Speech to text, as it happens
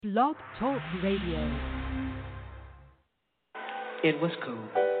Blog Talk Radio. It was cool.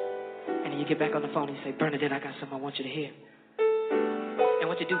 And then you get back on the phone and you say, Bernadette, I got something I want you to hear. And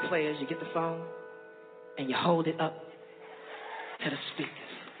what you do, play is you get the phone and you hold it up to the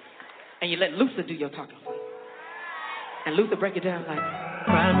speakers. And you let Luther do your talking for you. And Luther break it down like,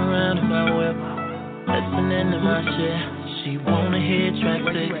 riding around in my whip, listening to my shit. She wanna hear track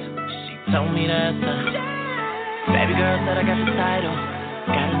 6. She told me that's her. Baby girl said I got the title.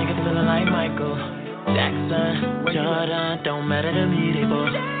 Got a nigga feeling like Michael Jackson, Jordan, don't matter to me, they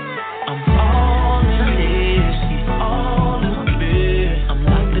both. I'm all in this, she's all in my bed. I'm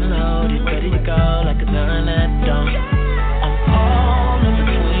locked and loaded, ready to go like a gun at dawn. I'm all in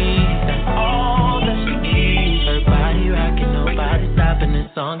between, that's all that she needs. Her body rocking, nobody stopping, this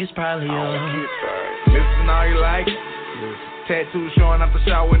song is probably yours. Listen all you like. Tattoos showing out the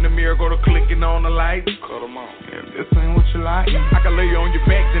shower in the mirror, go to clicking on the lights. Cut them on. If this ain't what you like, I can lay you on your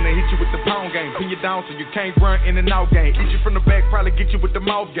back, then they hit you with the pound game. Pin you down so you can't run in and out game. Eat you from the back, probably get you with the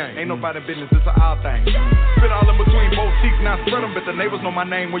mouth game. Ain't nobody business, it's an our thing. Spit all in between both cheeks, now spread them, but the neighbors know my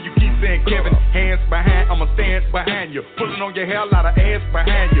name when you keep saying Kevin. Hands behind, I'ma stand behind you. Pulling on your hair, a lot of ass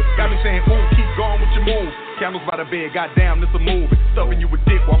behind you. Got me saying, ooh, keep going with your moves. Candles by the bed, goddamn, this a movie. Stuffing you with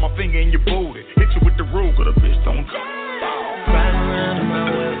dick while my finger in your booty. Hit you with the rule, cause the bitch don't go. Riding around in my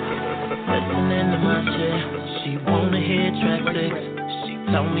whip, listening to my shit. She wanna hear track 6. She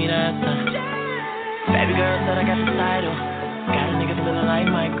told me that's her. Baby girl said I got the title. Got a nigga feeling like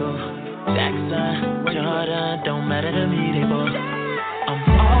Michael Jackson, Jordan, don't matter to me, they both. I'm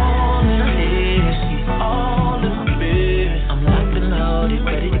all in this, she's all in my bed. I'm locked and loaded,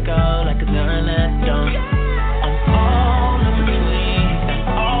 ready to go like a gun at dawn. I'm all in between, that's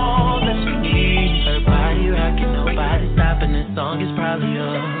all that she needs. Her body rocking, nobody stopping, this song is probably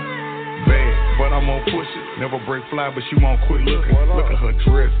yours. Bad, but I'm gonna push it. Never break fly, but she won't quit looking. Look at her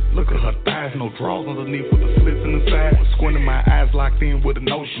dress, look at her thighs, no drawers underneath with the slits in the side. Squinting my eyes locked in with a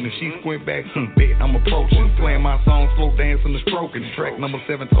notion. If she squint back, bet I'm approaching. Playing my song, slow dancing and stroking. Track number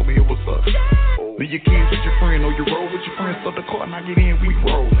 7 told me it was up. Leave your kids with your friend or you roll with your friends. So the car and I get in, we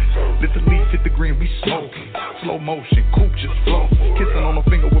rollin'. Let the leaves hit the green, we smoking. Slow motion, coupe just flow. Kissing on the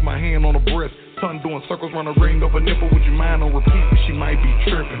finger with my hand on the breast. Son doing circles round a ring of a nipple. Would you mind on repeat? But she might be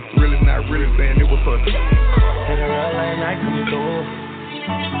tripping. Really not really saying it was her. Hit her up late night coming through.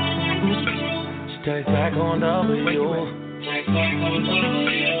 She takes back on W.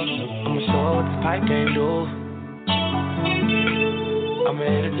 I'ma show her what this pipe can't do. I'ma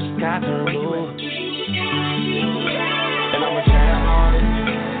hit it till the sky turn blue. And I'ma jam on it.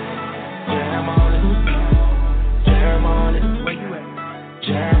 Jam on it. Jam on it. Where you at?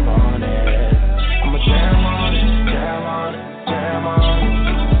 Jam on it. I'ma jam on it. Jam on it. Jam on it.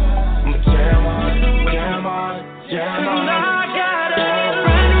 I'ma jam on it. Jam on it. Jam on it. I got it.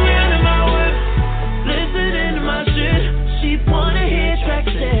 Riding around in my whip, listening to my shit. She wanna hear track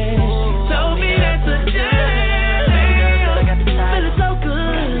 6. Told me that's a jam. Feeling so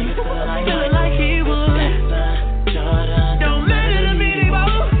good, feeling like he would. Don't matter to me, they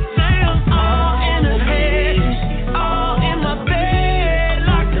both say I'm all in her head, all in my bed,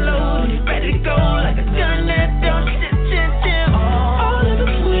 locked and loaded, ready to go like a gun that don't all in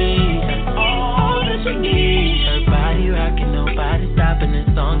between, all that you need. Her body rocking, nobody stopping. This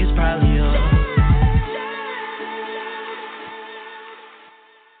song is probably yours.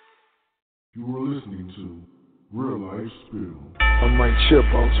 You are listening to Real Life Spill. I'm Mike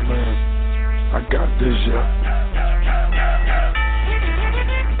Chipbox, man. I got this, yeah.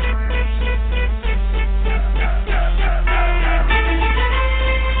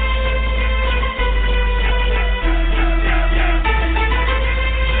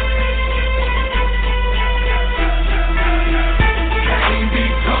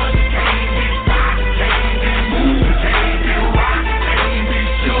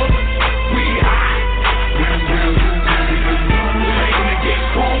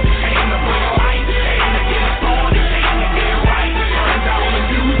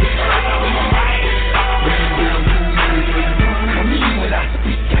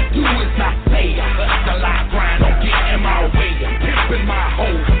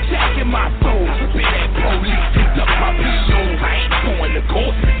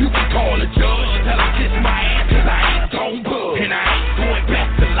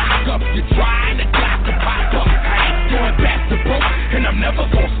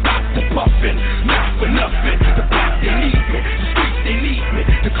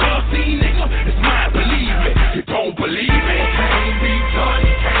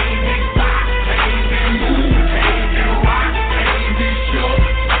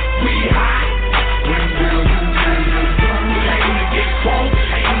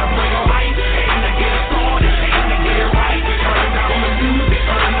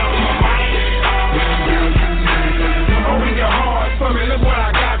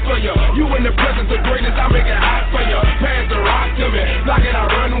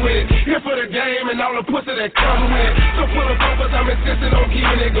 and all the pussy that come with it. So full of focus, I'm insisting on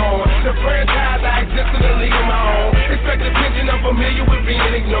keeping it going. The franchise I exist in the league of my own. Expect attention, I'm familiar with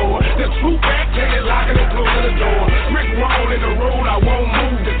being ignored. The true fact, they locking and closing the door. Rick roll in the road, I won't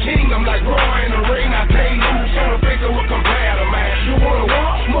move. The king, I'm like Roy in the ring, I can't lose. Show the face of what compare to man. You wanna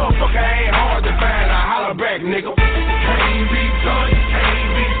walk? Motherfucker ain't hard to find. I holler back, nigga. Can't be touched, can't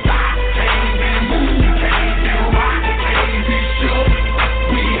be stopped, can't be moved, can't be rocked, can't be shook.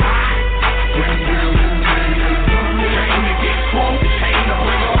 We hot. When will you came to get cool, came to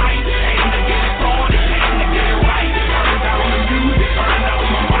bring a light, came to get started, came to get it right. Turn down the music, turn up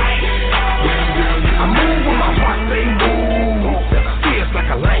my mic. I move when my heart say move. Feels like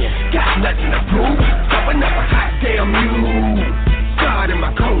a lion, got nothing to prove. Stopping up a hot damn mule. God in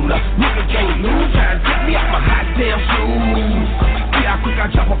my corner, nigga can't lose. Trying to get me out my hot damn shoes. See how quick I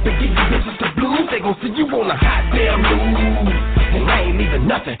drop up and give you bitches the blues. They gon' see you on a hot damn move. And I ain't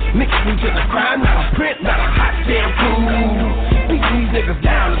leaving nothing. Mix me to the crime, not a print, not a hot damn crew. Beating these niggas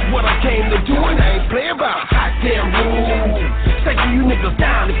down is what I came to do. And I ain't playing by a hot damn rule. Taking you niggas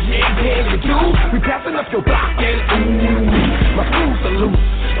down if you ain't paying your dues. We passing up your block and ooh. My screws are loose.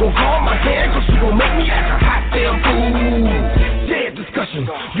 Gon' call my hand cause you gon' make me act a hot damn fool. Dead discussion,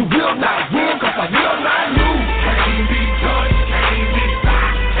 you will not win cause I will not lose. Can't be touched, can't be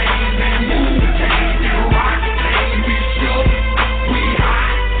stopped, can't be moved, can't be rocked, can't be shook. We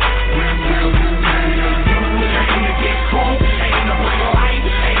hot. When will you came to get cool, came to bring light,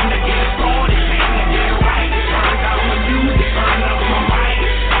 came to get started, came to get right. Turn down the music, turn up my mic.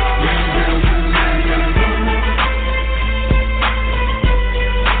 When will you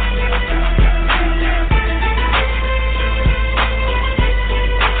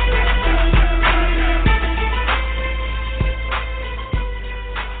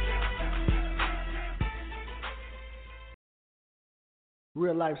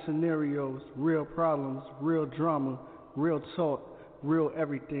Real life scenarios, real problems, real drama, real talk, real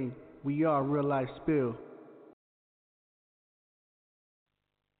everything. We are Real Life Spill.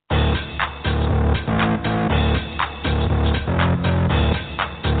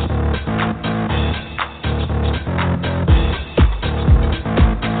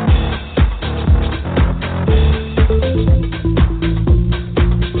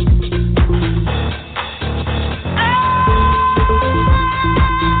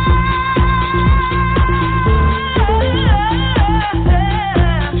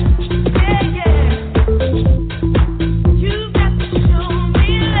 Yeah.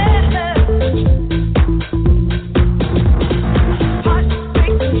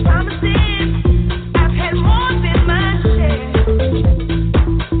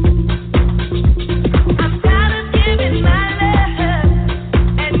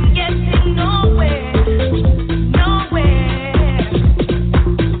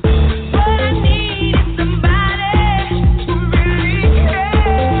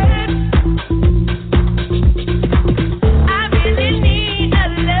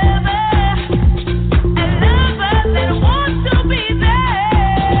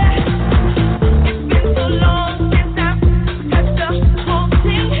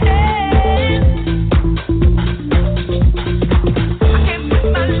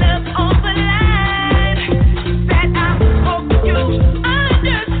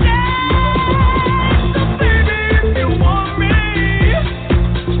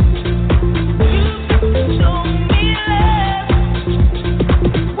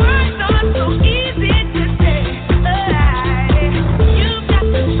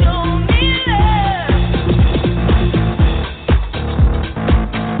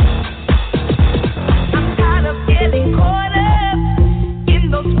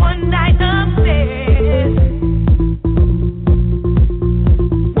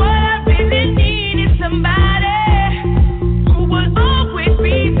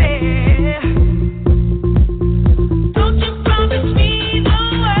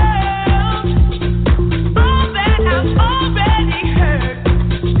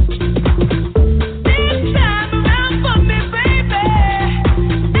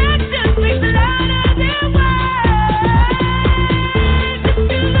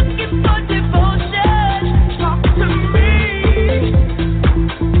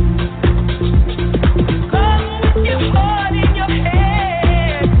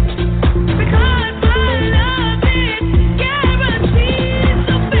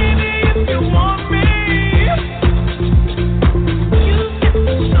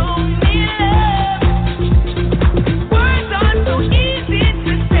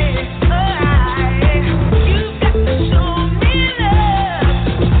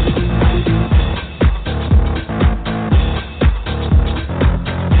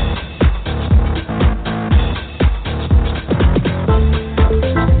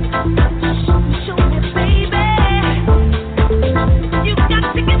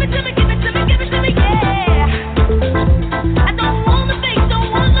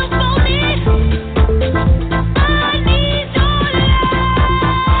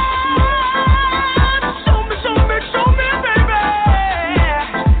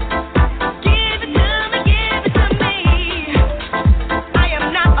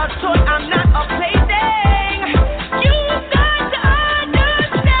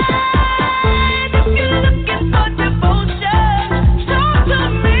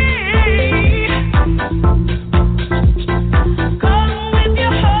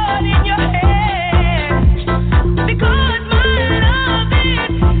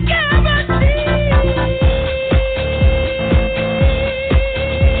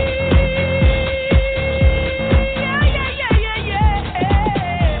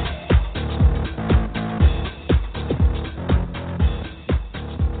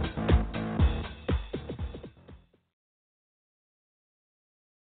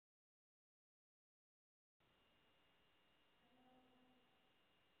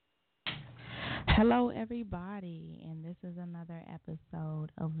 Hello, everybody, and this is another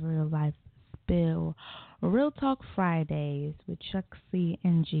episode of Real Life Spill, Real Talk Fridays with Chuck C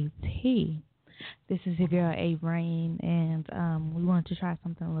and GT. This is your girl, A Rain, and we wanted to try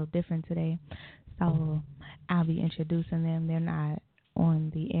something a little different today, so I'll be introducing them. They're not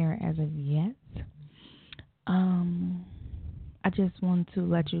on the air as of yet. I just want to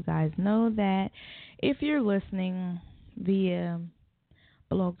let you guys know that if you're listening via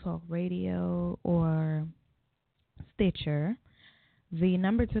Blog Talk Radio or Stitcher, the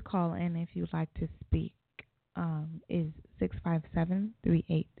number to call in if you'd like to speak is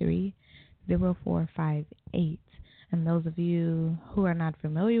 657-383-0458. And those of you who are not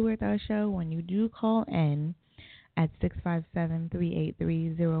familiar with our show, when you do call in at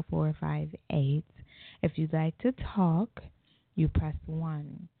 657-383-0458, if you'd like to talk, you press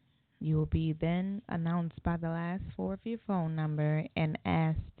 1. You will be then announced by the last 4 of your phone number and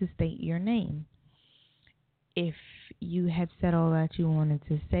asked to state your name. If you have said all that you wanted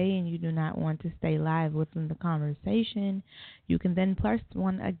to say and you do not want to stay live within the conversation, you can then press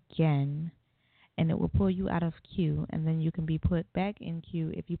 1 again, and it will pull you out of queue, and then you can be put back in queue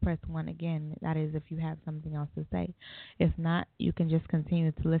if you press 1 again. That is if you have something else to say. If not, you can just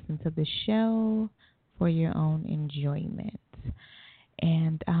continue to listen to the show for your own enjoyment.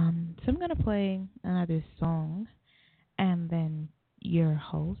 And so I'm going to play another song, and then your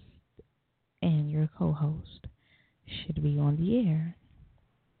host and your co-host should be on the air.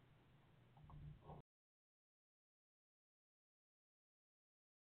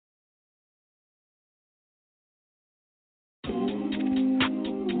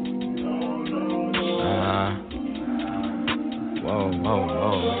 Whoa.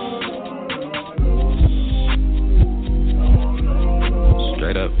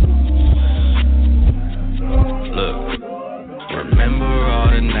 Straight up. Look, remember all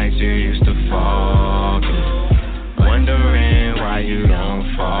the nights you used to fall through, wondering why you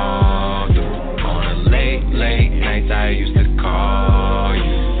don't fall through. On the late nights I used to call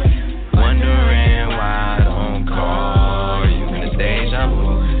you, wondering why I don't call you. In the deja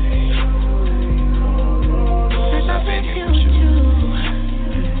vu, since I've been here with you,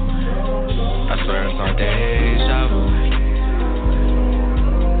 I swear it's on deja vu.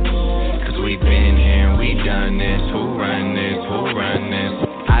 We've been here, we done this, who run this?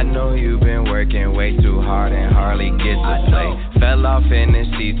 I know you've been working way too hard and hardly get to play. Fell off in the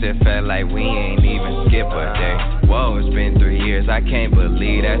seats, it felt like we ain't even skip a day. Whoa, it's been 3 years, I can't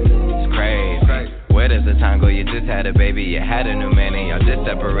believe that, it's crazy. Where does the time go? You just had a baby, you had a new man and y'all just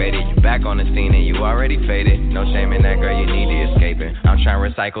separated. You back on the scene and you already faded. No shame in that, girl, you need to escape it. I'm trying to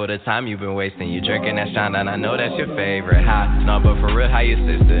recycle the time you've been wasting. You drinking that shine and I know that's your favorite. No, but for real, how your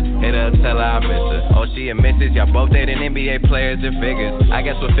sister? Hit her up, tell her I miss her. Oh, she admits y'all both dating NBA players and figures. I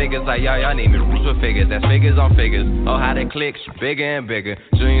guess with figures like y'all need me to roots with figures. That's figures on figures. Oh, how they click, bigger and bigger.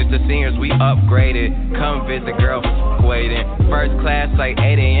 Juniors to seniors, we upgraded. Come visit, girl, waiting. First class like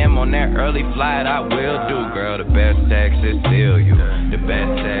 8 a.m. on that early flight, I will do, girl. The best sex is still you. The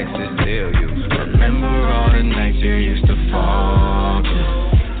best sex is still you. Remember all the nights you used to fall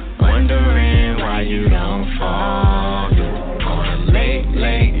through, wondering why you don't fall through. On the late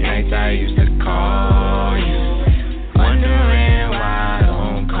nights I used to call you, wondering why I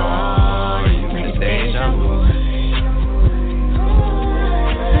don't call you. In the deja vu,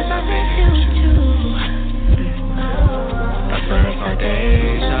 since I've been here with you, I swear it's on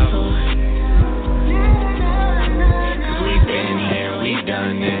deja vu.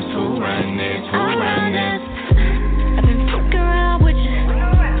 Done this, who run this? I've been fucking around with you,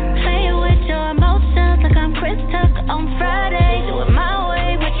 playing with your emotions like I'm Chris Tucker on Friday, do it my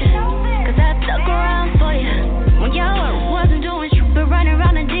way with you, cause I stuck around for you, when y'all wasn't doing shit but running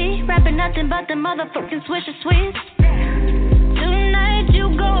around in D, rapping nothing but the motherfucking Swisher Sweets. Tonight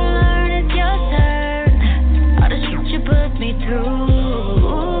you gon' learn it's your turn, all the shit you put me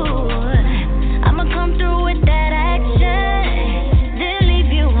through, I'ma come through with that action.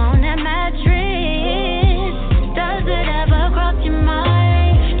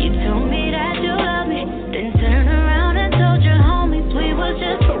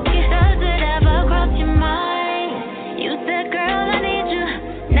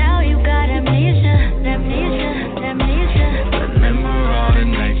 Remember all the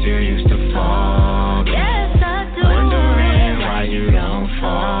nights you used to fall. Yes, I do. Wondering why you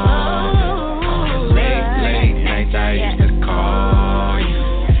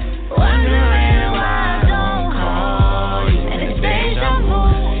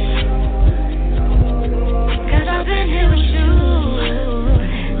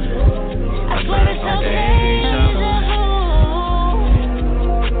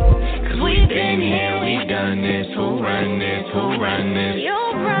run this? Who run this? You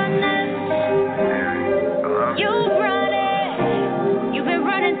run this. You run it. You've been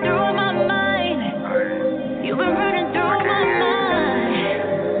running through my mind. You've been running through my mind.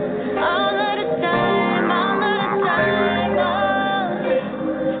 All of the time, all of the time.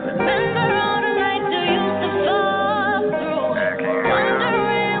 Oh. Remember all the nights you used to fall through.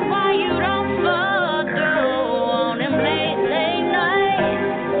 Wondering why you don't fall through on them late nights.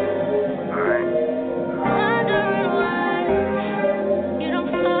 Wondering why you don't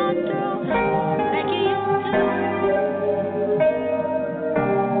fall through like you used to.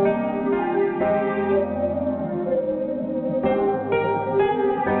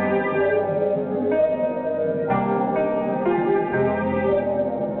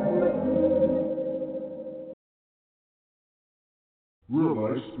 Real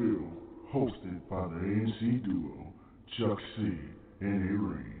Life Spill, hosted by the ANC duo, Chuck C and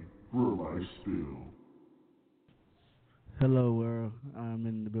A-Rain. Real Life Spill. Hello world, I'm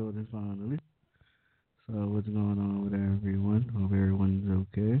in the building finally. So what's going on with everyone? Hope everyone's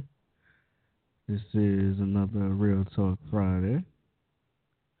okay. This is another Real Talk Friday.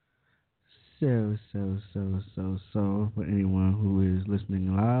 So, for anyone who is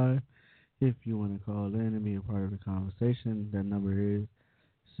listening live, if you want to call in and be a part of the conversation, that number is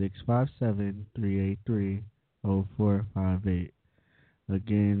 657-383-0458.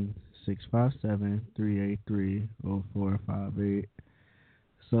 Again, 657-383-0458.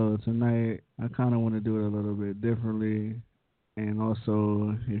 So tonight, I kind of want to do it a little bit differently. And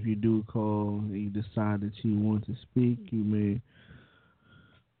also, if you do call and you decide that you want to speak, you may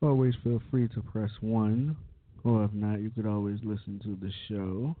always feel free to press 1. Or if not, you could always listen to the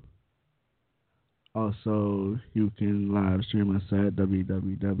show. Also, you can live stream us at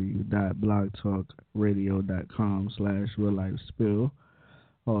www.blogtalkradio.com/reallifespill.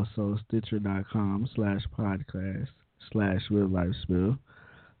 Also, Stitcher.com/podcast/reallifespill.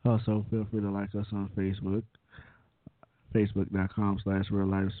 Also, feel free to like us on Facebook,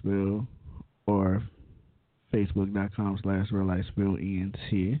 Facebook.com/reallifespill or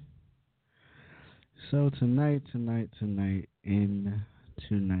Facebook.com/reallifespillent. So tonight,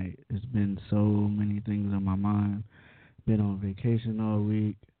 it's been so many things on my mind. Been on vacation all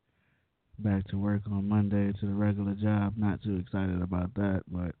week. Back to work on Monday to the regular job. Not too excited about that,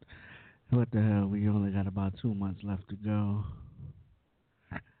 but what the hell, we only got about 2 months left to go.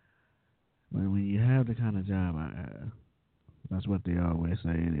 But when you have the kind of job I have, that's what they always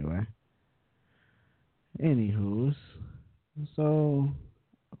say anyway. Anywho's, so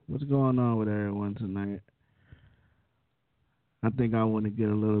what's going on with everyone tonight? I think I want to get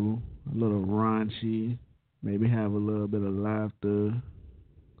a little raunchy, maybe have a little bit of laughter, a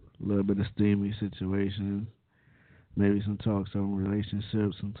little bit of steamy situations, maybe some talks on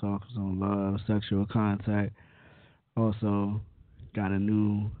relationships, some talks on love, sexual contact. Also, got a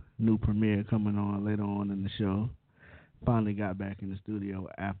new premiere coming on later on in the show. Finally got back in the studio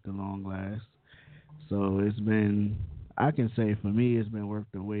after long last. So it's been, I can say for me, it's been worth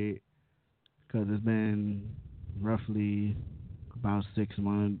the wait, because it's been roughly about 6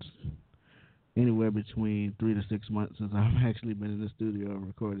 months, anywhere between 3 to 6 months since I've actually been in the studio and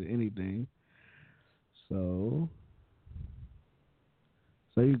recorded anything. So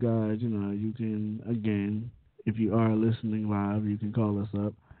you guys, you can, again, if you are listening live, you can call us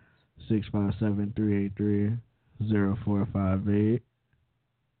up, 657-383-0458.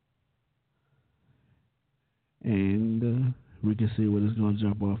 And we can see what it's going to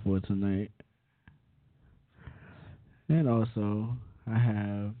jump off for tonight. And also, I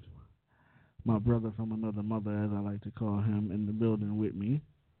have my brother from another mother, as I like to call him, in the building with me.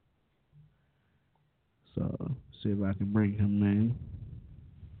 So, see if I can bring him in.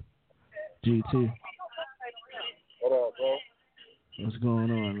 GT. What up, bro? What's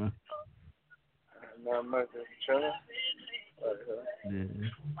going on, man? Not much, just chilling. Yeah.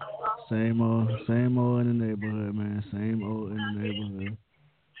 Same old in the neighborhood, man. Same old in the neighborhood.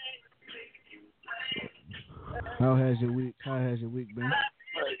 How has your week been?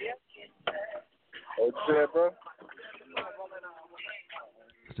 What's that, bro?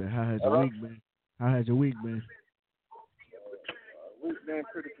 I said, how has your week been? How has your week been? Week been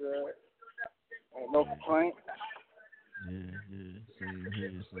pretty good. No complaint. Yeah. Same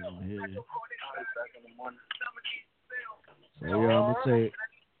here. So yeah, I'm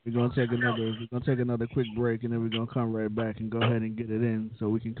gonna take another quick break, and then we're gonna come right back and go ahead and get it in so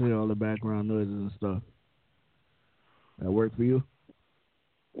we can clear all the background noises and stuff. That work for you?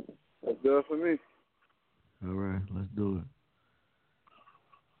 That's good for me. All right, let's do it.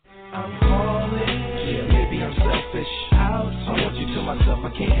 I'm calling, yeah, maybe I'm selfish. I want you to myself, I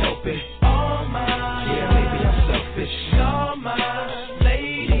can't help it. All mine, yeah, maybe I'm selfish. selfish. You're my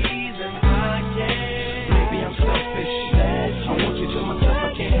ladies and I can't. Maybe I'm selfish. I want you to myself,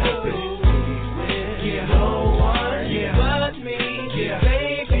 I can't help it. Yeah, no one but me,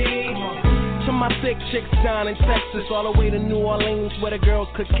 baby. Come on. To my thick chicks down in Texas, all the way to New Orleans where the girls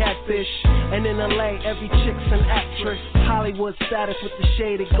cook catfish. And in LA, every chick's an actress. Hollywood status with the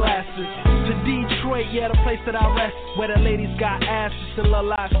shaded glasses. To Detroit, yeah, the place that I rest, where the ladies got asses and love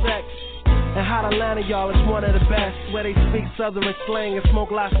live sex. And Hot Atlanta, y'all, is one of the best, where they speak Southern slang and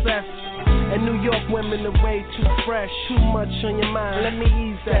smoke la cess. And New York women are way too fresh, too much on your mind, let me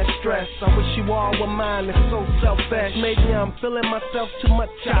ease that stress. I wish you all were mine, it's so selfish. Maybe I'm feeling myself too much,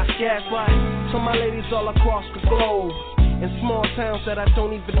 I guess. Right? So my ladies all across the globe, in small towns that I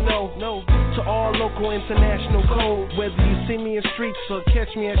don't even know. No, to all local international code. Whether you see me in streets or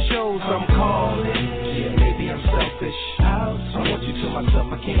catch me at shows, I'm calling. Yeah, maybe I'm selfish. I want you to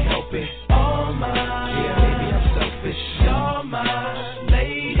myself, I can't help it. All mine. Yeah, maybe I'm selfish. You're my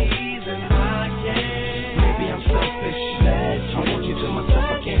ladies and I can't. Maybe I'm selfish. I want you to myself,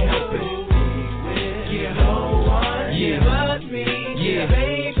 I can't help it. Yeah, no one but me. Yeah,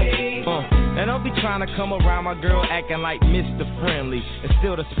 baby. And don't be trying to come around my girl acting like Mr. Friendly and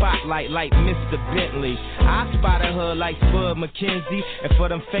steal the spotlight like Mr. Bentley. I spotted her like Spud McKenzie, and for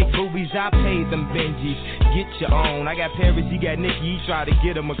them fake boobies I paid them Benjis. Get your own. I got Paris, he got Nicky, he tried to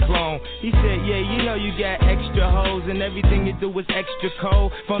get him a clone. He said, yeah, you know you got extra hoes and everything you do is extra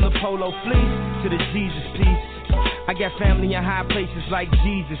cold. From the polo fleece to the Jesus piece. I got family in high places like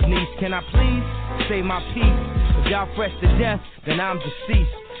Jesus niece. Can I please say my piece? If y'all fresh to death, then I'm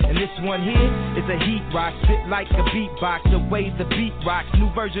deceased. And this one here is a heat rock, sit like a beatbox, the way the beat rocks,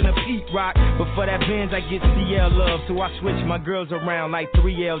 new version of Pete Rock. But for that Benz I get CL love, so I switch my girls around like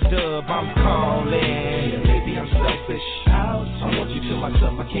 3L Dub. I'm calling. Yeah, maybe I'm selfish. I want you to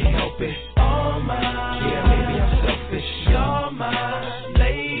myself, I can't help it. All mine. Yeah, maybe I'm selfish. You're my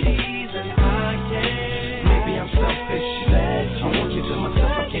ladies and I can't. Maybe I'm selfish. I want you to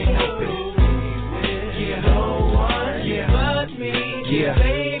myself, I can't help it. Yeah, no one but me. Yeah,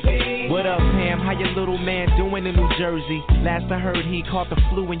 baby. What up, Pam? How your little man doing in New Jersey? Last I heard he caught the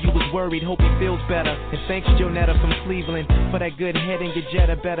flu and you was worried. Hope he feels better. And thanks Jonetta from Cleveland for that good head and your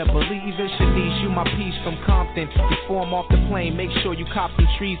Jetta better believe it. Shanice, you my piece from Compton. Before I'm off the plane, make sure you cop some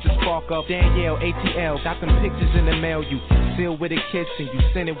trees to spark up. Danielle, ATL, got them pictures in the mail. You sealed with a kiss and you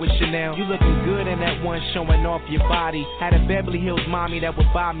sent it with Chanel. You looking good in that one showing off your body. Had a Beverly Hills mommy that would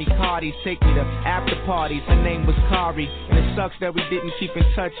buy me Cardis, take me to after parties. Her name was Kari, and it sucks that we didn't keep in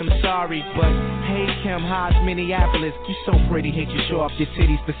touch. I'm sorry, but hey Kim, how's Minneapolis? You so pretty, hate you show off your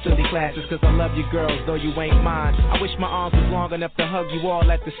titties for silly classes. Cause I love you girls, though you ain't mine. I wish my arms was long enough to hug you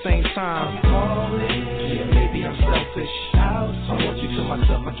all at the same time. I'm calling, yeah, maybe I'm selfish. I want you to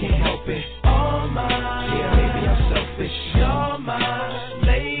myself, I can't help it. All mine, yeah, maybe I'm selfish. You're my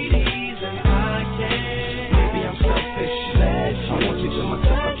ladies and I can't. Maybe I'm selfish. I want you to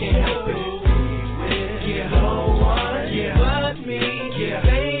myself, I can't help it. Yeah, no one but me. Yeah,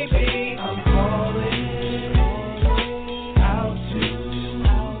 baby, I'm calling out to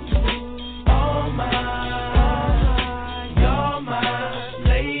all my, you're my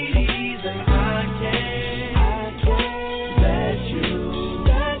ladies and I can't let you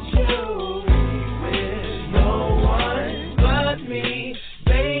be with no one but me,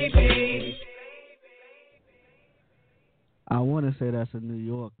 baby. I want to say that's a New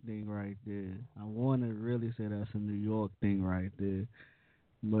York thing right there. I want to really say that's a New York thing right there.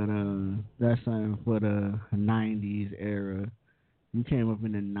 But that's something for the 90s era. You came up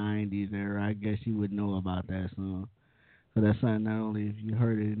in the 90s era, I guess you would know about that song. So that's something not only if you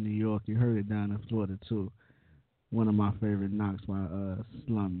heard it in New York, you heard it down in Florida too. One of my favorite knocks by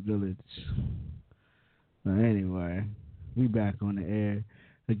Slum Village. But anyway, we back on the air.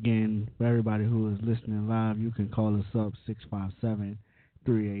 Again, for everybody who is listening live, you can call us up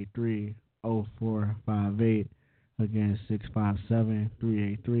 657-383-0458. Again,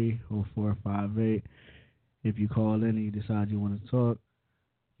 657-383-0458. If you call in and you decide you want to talk,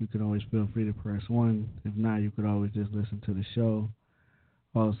 you can always feel free to press 1. If not, you could always just listen to the show.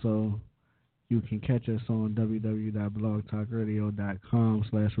 Also, you can catch us on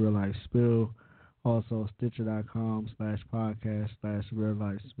www.blogtalkradio.com/reallifespill. Also,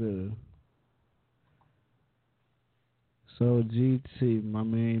 Stitcher.com/podcast/reallifespill. So, GT, my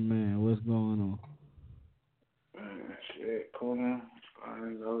main man, what's going on? Shit, cool, man.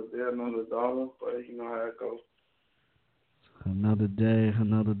 Another day, another dollar, but you know how it goes. Another day,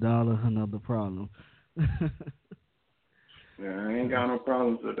 another dollar, another problem. Yeah, I ain't got no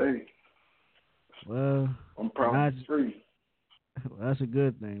problems today. Well, I'm problem free. Well, that's a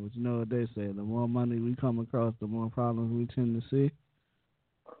good thing. But you know what they say: the more money we come across, the more problems we tend to see.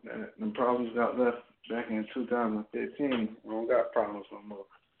 The problems got left back in 2015. We don't got problems no more.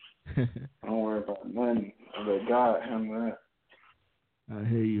 Don't worry about money. I let God handle that. I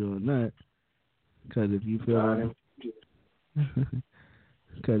hear you on that. Because if you feel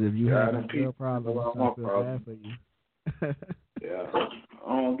because if you have a real problem, I feel bad for you. Yeah, I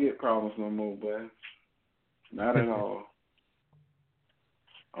don't get problems no more, boy. Not at all.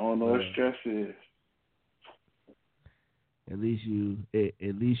 I don't know what stress is. At least you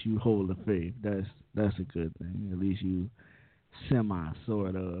hold the faith. That's a good thing. At least you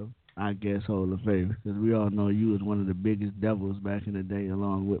sort of, I guess, hold the faith. Because we all know you was one of the biggest devils back in the day,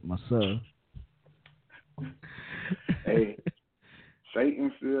 along with myself. Hey,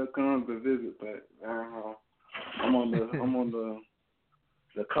 Satan still comes to visit, but I'm on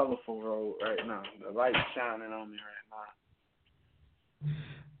the colorful road right now. The light's shining on me right now.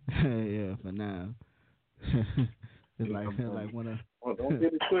 Yeah, for now. It's like when a. Well, don't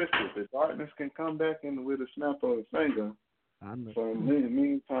get it twisted. The darkness can come back in with a snap of a finger. I know. So in the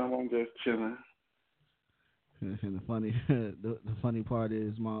meantime, I'm just chilling. And the funny part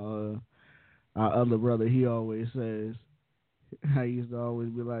is my our other brother. He always says, I used to always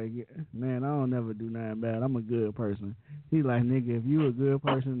be like, man, I don't never do nothing bad. I'm a good person. He's like, nigga, if you a good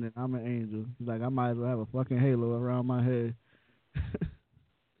person, then I'm an angel. He's like, I might as well have a fucking halo around my head.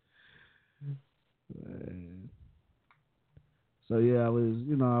 So yeah, I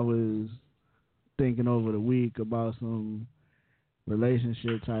was thinking over the week about some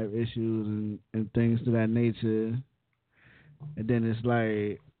relationship type issues and things to that nature, and then it's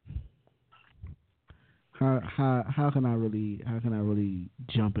like, how can I really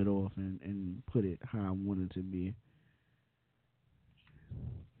jump it off and put it how I want it to be?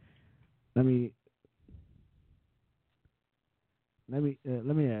 Let me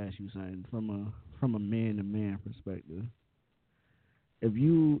ask you something from a man to man perspective. If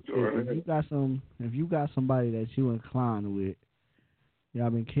you got somebody that you inclined with, y'all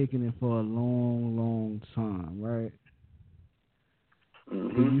been kicking it for a long, long time, right?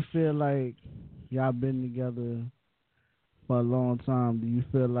 Mm-hmm. Do you feel like y'all been together for a long time? Do you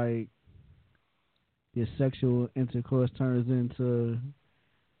feel like your sexual intercourse turns into,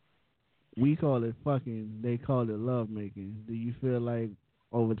 we call it fucking, they call it love making? Do you feel like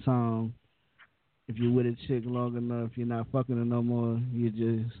over time, if you're with a chick long enough, you're not fucking her no more, you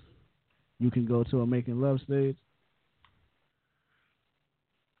can go to a making love stage?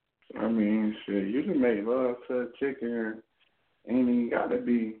 I mean, shit, you can make love to a chick and ain't even got to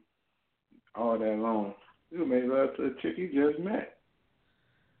be all that long. You can make love to a chick you just met.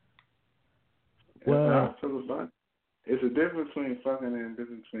 Well, that's how I feel about it. It's a difference between fucking and a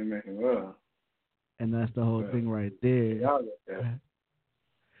difference between making love. And that's the whole thing right there. Y'all get that.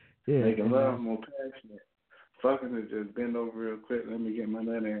 Yeah, making love more passionate. Fucking is just bend over real quick, let me get my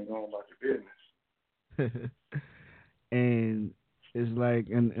nut in and go about your business. And it's like,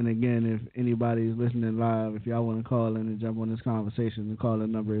 and again, if anybody's listening live, if y'all want to call in and jump on this conversation, the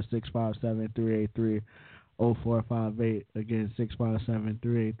call-in number is 657-383-0458. Again,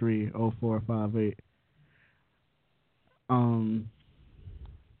 657-383-0458.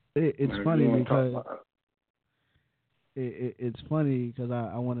 It's funny because it's funny because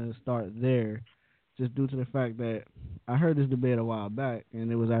I want to start there, just due to the fact that I heard this debate a while back, and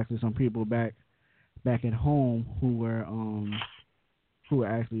there was actually some people back at home who were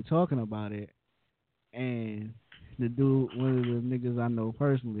actually talking about it, and the dude, one of the niggas I know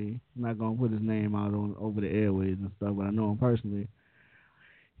personally, I'm not gonna put his name out over the airways and stuff, but I know him personally.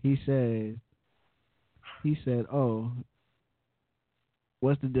 He said, "Oh,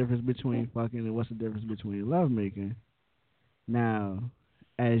 what's the difference between fucking and what's the difference between lovemaking?" Now,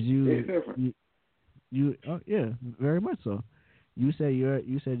 as you oh yeah, very much so. You said your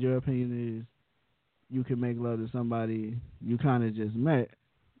opinion is you can make love to somebody you kind of just met,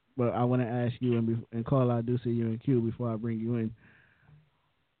 but I want to ask you and call, I do see you in queue before I bring you in.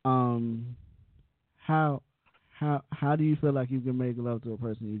 How do you feel like you can make love to a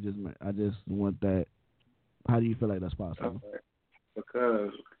person you just met? I just want that. How do you feel like that's possible? Okay.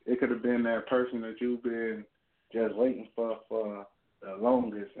 Because it could have been that person that you've been just waiting for the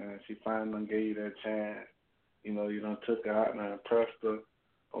longest, and she finally gave you that chance. You know, you done took her out and impressed her,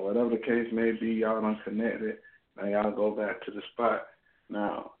 or whatever the case may be, y'all done connected. Now y'all go back to the spot.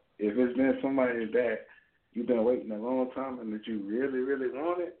 Now, if it's been somebody that you've been waiting a long time and that you really, really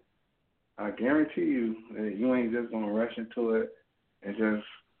wanted, I guarantee you that you ain't just going to rush into it and just,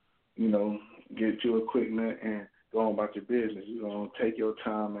 you know, get you a quick nut and go on about your business. You're going to take your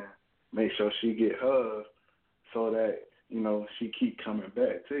time and make sure she get hers so that she keep coming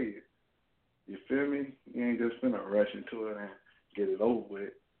back to you. You feel me? You ain't just finna rush into it and get it over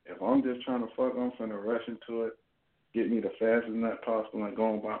with. If I'm just trying to fuck, I'm finna rush into it, get me the fastest nut possible, and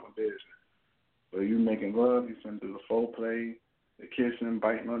go about my business. But you making love, you finna do the foreplay, the kissing,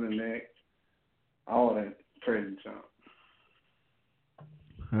 biting on the neck, all that crazy junk.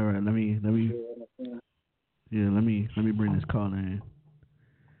 All right, let me bring this call in.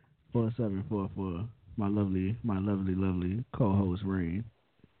 4744. My lovely co-host Rain.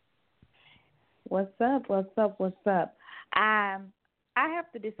 What's up? I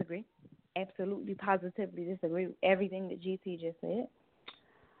have to disagree. Absolutely, positively disagree with everything that GT just said.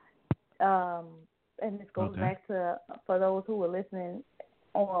 And this goes back to, for those who were listening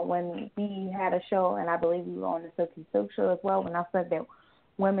on when we had a show, and I believe we were on the Silky Silk show as well, when I said that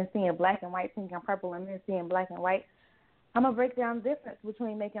women seeing black and white, pink and purple, and men seeing black and white. I'm going to break down the difference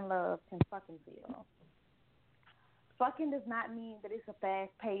between making love and fucking feel. Fucking does not mean that it's a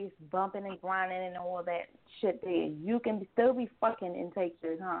fast-paced, bumping and grinding and all that shit there. You can still be fucking and take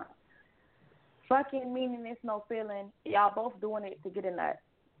your time. Fucking meaning there's no feeling. Y'all both doing it to get a nut.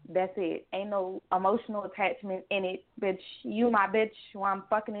 That's it. Ain't no emotional attachment in it. Bitch, you my bitch. While I'm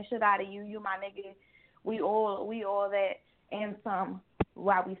fucking the shit out of you. You my nigga. We all that and some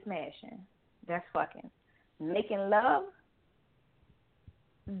while we smashing. That's fucking. Making love,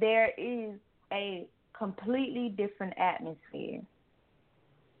 there is a completely different atmosphere.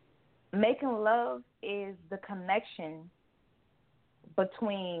 Making love is the connection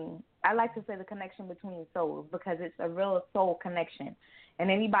between, I like to say the connection between souls, because it's a real soul connection. And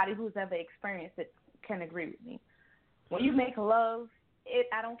anybody who's ever experienced it can agree with me. When you make love,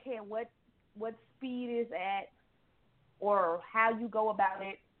 I don't care what speed is at or how you go about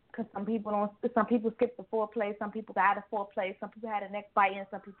it, because some people skip the foreplay, some people got a foreplay, some people had a neck bite, and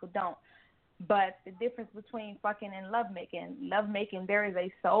some people don't. But the difference between fucking and lovemaking, there is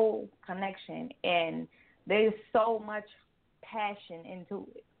a soul connection, and there's so much passion into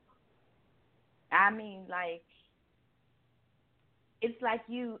it. I mean, like, it's like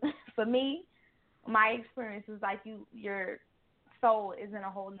you, for me, my experience is like your soul is in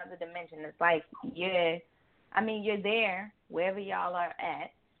a whole nother dimension. It's like, you're there wherever y'all are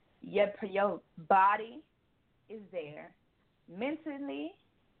at. Your body is there. Mentally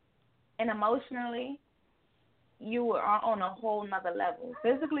and emotionally, you are on a whole nother level.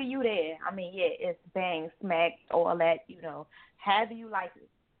 Physically, you there. I mean, yeah, it's bang, smack, all that, however you like it.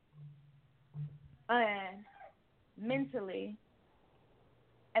 And mentally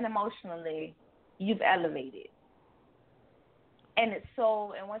and emotionally, you've elevated. And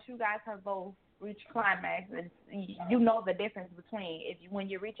once you guys have both reached climax, you know the difference between when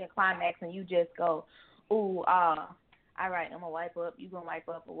you're reaching climax and you just go, ooh, all right, I'm going to wipe up, you going to wipe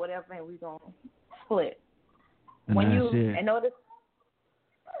up, or whatever, and we going to split. And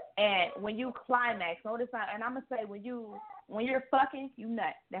when you climax, notice, and I'm going to say, when you're fucking, you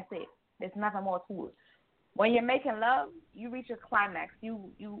nut. That's it. There's nothing more to it. When you're making love, you reach a climax. You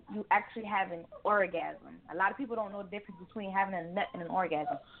actually have an orgasm. A lot of people don't know the difference between having a nut and an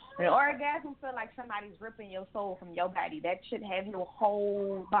orgasm. An orgasm feels like somebody's ripping your soul from your body. That should have your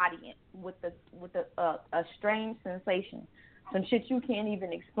whole body in with a strange sensation. Some shit you can't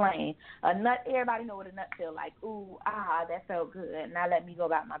even explain. A nut, everybody know what a nut feel like. Ooh, that felt good. Now let me go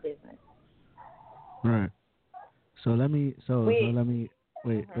about my business. Right. So let me wait a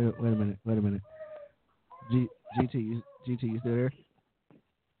minute. GT, you still there?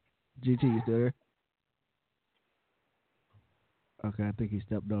 GT, you still there? Okay, I think he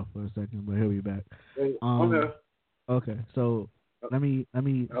stepped off for a second, but he'll be back. Okay. Okay, so let me,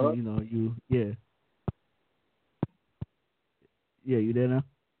 Hello? Yeah, you there now?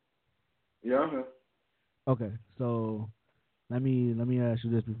 Yeah, I'm here. Okay, so let me ask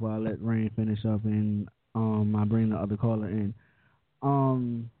you this before I let Rain finish up and I bring the other caller in.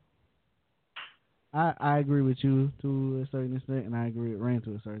 I agree with you to a certain extent, and I agree with Rain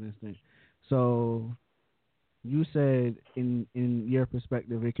to a certain extent. So you said in your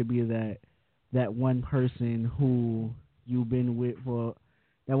perspective, it could be that one person who you've been with for,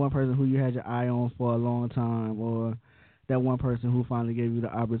 that one person who you had your eye on for a long time, or that one person who finally gave you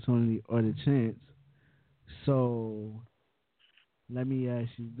the opportunity or the chance. So let me ask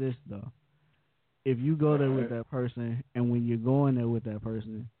you this, though. If you go there with that person, and when you're going there with that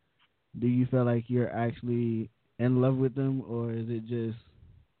person, do you feel like you're actually in love with them, or is it just,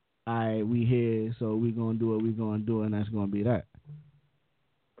 all right, we here, so we're going to do what we're going to do, and that's going to be that?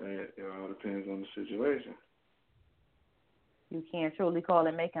 It all depends on the situation. You can't truly call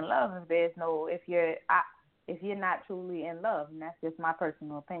it making love if you're not truly in love, and that's just my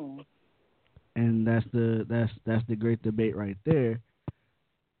personal opinion. and that's the great debate right there,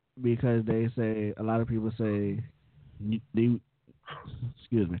 because they say, a lot of people say,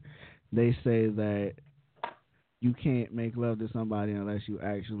 excuse me, they say that you can't make love to somebody unless you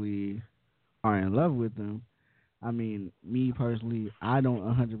actually are in love with them. I mean, me personally, I don't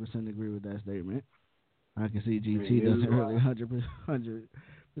 100% agree with that statement. I can see GT doesn't really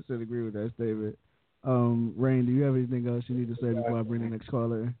 100% agree with that statement. Rain, do you have anything else you need to say before I bring the next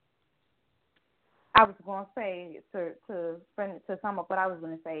caller in? I was going to say, to sum up what I was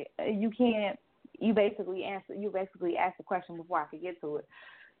going to say, you basically asked the question before I could get to it.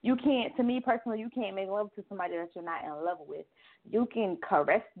 You can't, to me personally, you can't make love to somebody that you're not in love with. You can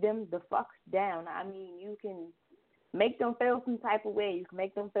caress them the fuck down. I mean, you can make them feel some type of way. You can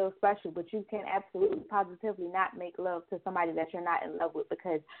make them feel special, but you can absolutely, positively not make love to somebody that you're not in love with,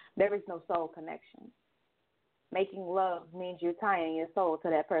 because there is no soul connection. Making love means you're tying your soul to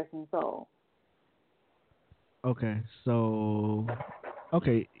that person's soul. Okay, so,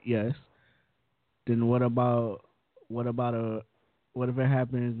 yes. Then what if it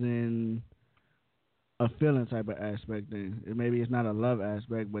happens in a feeling type of aspect then? Maybe it's not a love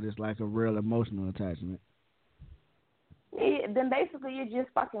aspect, but it's like a real emotional attachment. Then basically you're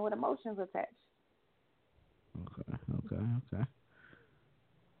just fucking with emotions attached. Okay,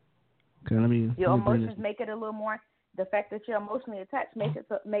 let me... Your emotions make it a little more... The fact that you're emotionally attached makes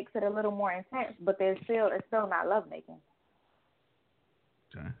it a little more intense, but it's still not lovemaking.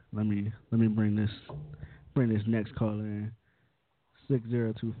 Okay, let me bring this next caller in.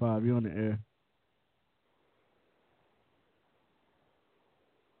 6025, you're on the air.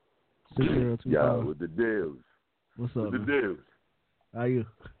 6025. Yo, with the deals. What's up? With the deals. How you?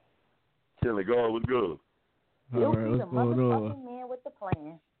 Chilling, God, what's good? All right, what's going on? Man with the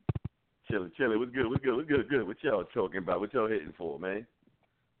plan. Chilling, what's good? Good. What y'all talking about? What y'all hitting for, man?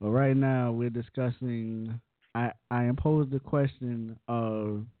 Well, right now we're discussing. I imposed the question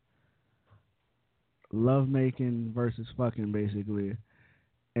of lovemaking versus fucking, basically.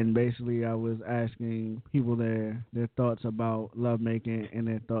 And basically, I was asking people their thoughts about lovemaking and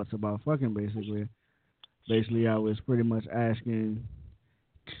their thoughts about fucking, basically. Basically, I was pretty much asking,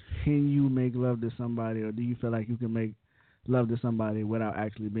 can you make love to somebody, or do you feel like you can make love to somebody without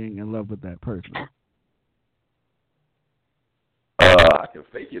actually being in love with that person? I can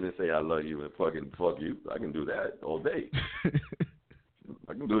fake it and say I love you and fucking fuck you. I can do that all day.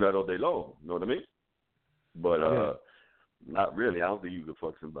 I can do that all day long. You know what I mean? But not really. I don't think you can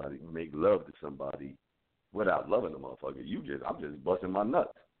fuck somebody, make love to somebody without loving the motherfucker. I'm just busting my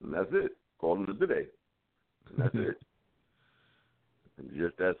nuts, and that's it. Calling it a day, and that's it. It's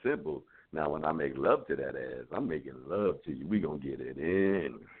just that simple. Now, when I make love to that ass, I'm making love to you. We gonna get it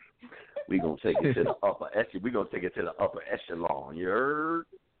in. We gonna take it to the upper echelon. We gonna take it to the upper echelon. You heard?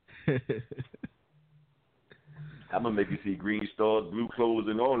 I'm gonna make you see green stars, blue clothes,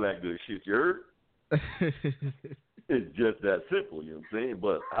 and all that good shit. You heard? It's just that simple. You know what I'm saying?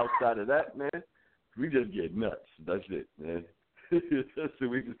 But outside of that, man, we just get nuts. That's it, man. We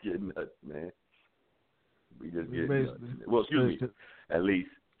just get nuts, man. We just get nuts. Well, excuse me. At least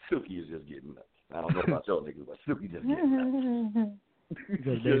Suki is just getting nuts. I don't know about y'all niggas, but Suki just getting nuts.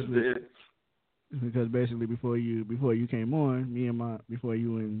 Because basically before you came on, before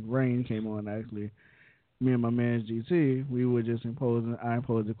you and Rain came on, actually, me and my man GT, we were just I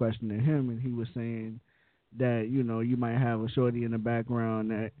imposed a question to him, and he was saying that, you know, you might have a shorty in the background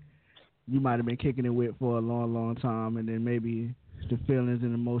that you might have been kicking it with for a long, long time, and then maybe the feelings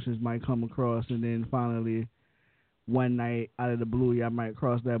and emotions might come across, and then finally one night out of the blue, y'all might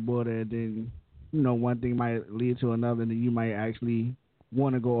cross that border, and then, you know, one thing might lead to another, and then you might actually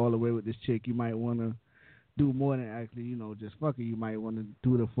want to go all the way with this chick. You might want to do more than actually, you know, just fuck her. You might want to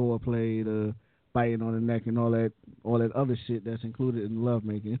do the foreplay, the biting on the neck, and all that other shit that's included in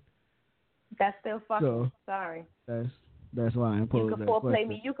lovemaking. That's still fucking. So, sorry. That's why I imposed that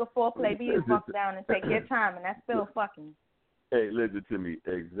question. You can foreplay me and fuck down and take your time, and that's still fucking. Hey, listen to me.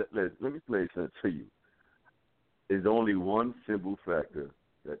 Let me explain something to you. There's only one simple factor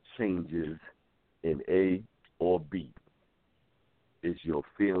that changes in A or B. It's your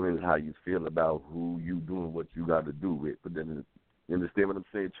feelings, how you feel about who you doing what you got to do with. But then, you understand what I'm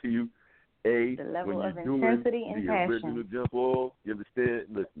saying to you? A, the level when of you're intensity doing and the passion. original jump off, you understand?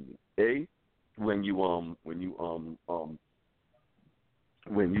 Listen, A, when you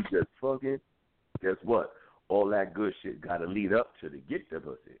just fucking, guess what? All that good shit got to lead up to get the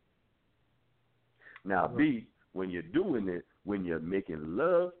pussy. Now, B, when you're doing it, when you're making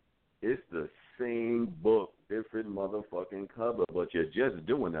love, it's the same book, different motherfucking cover, but you're just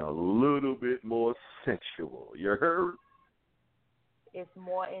doing it a little bit more sexual. You heard? It's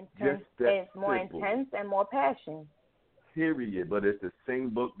more intense. Just that It's more simple. intense and more passion. Period. But it's the same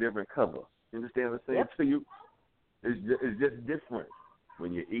book, different cover. You understand what I'm saying to you? It's just different.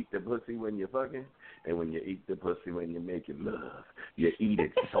 When you eat the pussy when you're fucking, and when you eat the pussy when you're making love, you eat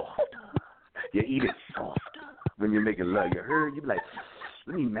it softer. You eat it softer when you're making love. You heard? You be like,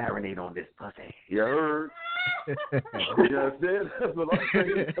 let me marinate on this pussy. You heard? You understand? That's what I'm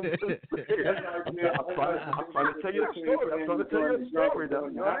saying. I'm trying to tell you the story. I'm trying to tell you the story, though.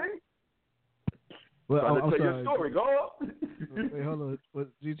 You know what I mean? Well, I'm trying to I'm tell sorry. you a story. Go on. Wait, hold on.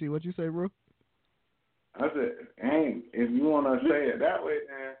 GT, what you say, bro? I said, hey, if you want to say it that way,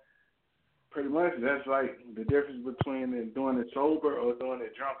 then pretty much that's like the difference between doing it sober or doing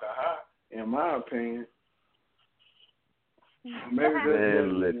it drunk or high, in my opinion. Maybe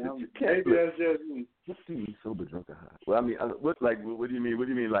that's just me. What do you mean sober, drunk, or high? Well, I mean, what do you mean? What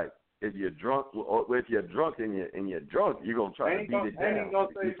do you mean, like, if you're drunk, or if you're drunk and you're drunk, you're gonna try to beat it down.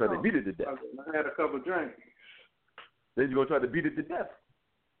 You try to beat it to death. I had a couple drinks. Then you're gonna try to beat it to death.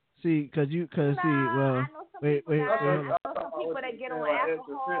 See, wait, I know some people Oh, that get on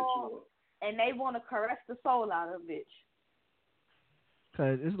alcohol and they want to caress the soul out of a bitch.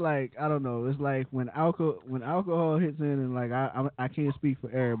 Cause it's like, I don't know. It's like when alcohol hits in, and like I can't speak for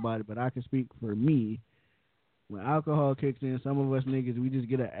everybody, but I can speak for me. When alcohol kicks in, some of us niggas, we just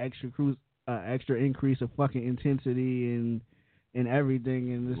get an extra increase of fucking intensity and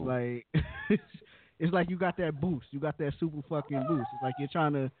everything, and it's like it's like you got that boost, you got that super fucking boost. It's like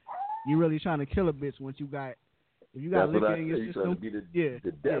you're really trying to kill a bitch once you got, if you got liquor in your system.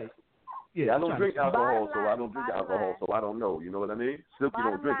 The death. Yeah, I don't drink alcohol, so I don't drink alcohol, so I don't know. You know what I mean? Silky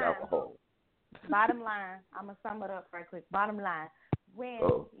don't drink alcohol. Bottom line, I'm going to sum it up right quick. Bottom line, when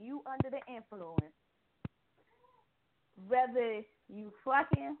you under the influence, whether you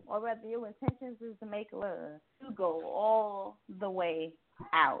fucking or whether your intentions is to make love, you go all the way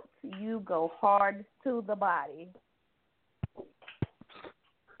out. You go hard to the body.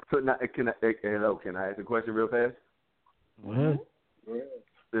 So now, can I ask a question real fast? Mm-hmm.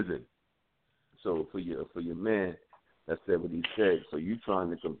 Listen. So for your man that said what he said, so you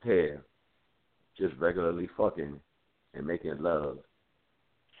trying to compare just regularly fucking and making love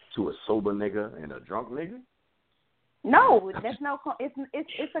to a sober nigga and a drunk nigga? No, there's no. It's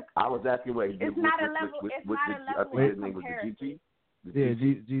a. I was asking what. It's not a level. It's not a level of comparison. Yeah,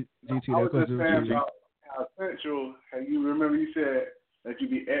 GT. I was just saying about how sensual. How you remember you said that you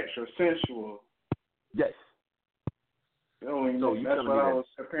be extra sensual. Yes. So that's what I was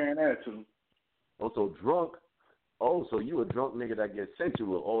comparing that to. Also drunk. Oh, so you a drunk nigga that gets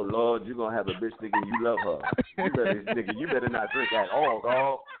sensual. Oh Lord, you gonna have a bitch nigga you love her. You better not drink at all,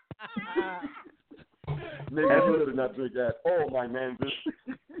 dog. Nigga, you better not drink at all, my man.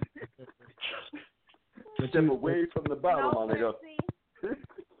 Step away from the bottle, my nigga.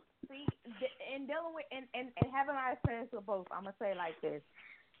 See, in dealing with and having my experience with both, I'm gonna say it like this: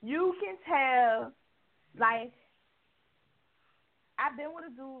 you can tell, like. I've been with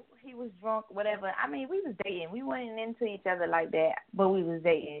a dude, he was drunk, whatever. I mean, we was dating. We weren't into each other like that, but we was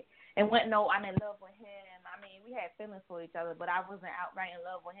dating. And I'm in love with him. I mean, we had feelings for each other, but I wasn't outright in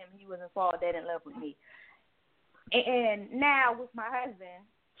love with him. He wasn't fall dead in love with me. And now with my husband,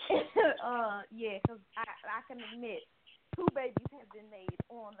 because I can admit 2 babies have been made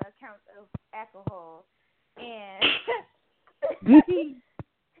on the account of alcohol. And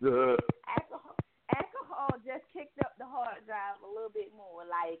alcohol just kicked up the hard drive a little bit more.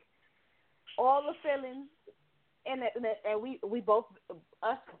 Like all the feelings, and we both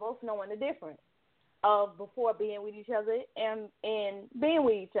knowing the difference of before being with each other and being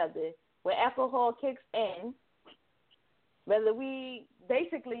with each other. When alcohol kicks in, whether we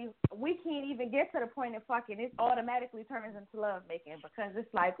can't even get to the point of fucking, it automatically turns into love making because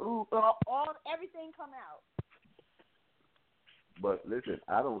it's like everything come out. But listen,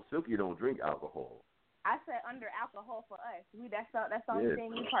 Silky don't drink alcohol. I said under alcohol for us. That's the only thing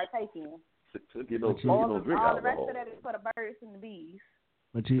we partake in. Silky don't drink alcohol. All the rest of that is for the birds and the bees.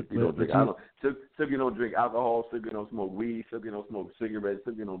 Silky don't drink alcohol. Silky don't smoke weed. Silky don't smoke cigarettes.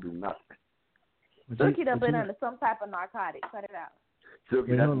 Silky don't do nothing. Silky done been under some type of narcotic. Cut it out.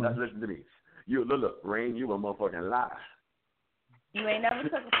 Silky, listen to me. You look, Rain, you a motherfucking lie. You ain't never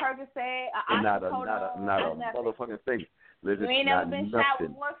took a Percocet, not a motherfucking thing. Listen, you ain't never been shot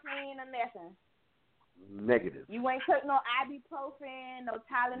with nothing. morphine or nothing. Negative. You ain't took no ibuprofen, no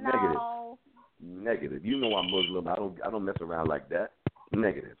Tylenol. Negative. You know I'm Muslim. I don't mess around like that.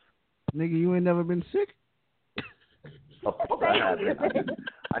 Negative. Nigga, you ain't never been sick? Of course I have been.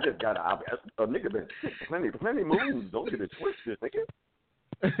 I just got a nigga been sick plenty moons. Don't get it twisted, nigga.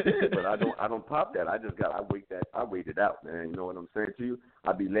 Yeah, but I don't pop that. I wait it out, man. You know what I'm saying to you?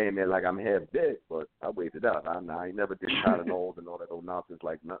 I be laying there like I'm half dead, but I wait it out. I ain't never did Tylenol and all that old nonsense,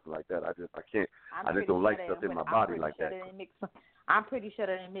 like nothing like that. I can't. I just don't like stuff in my body like that. I'm pretty sure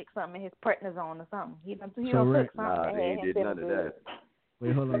they didn't mix something in his prednisone or something. He don't took something. Nah, they ain't did none of that.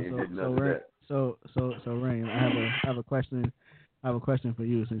 Wait, hold on. So Rain, I have a question. I have a question for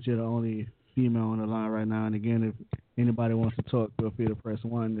you, since you're the only female on the line right now. And again, if anybody wants to talk, feel free to press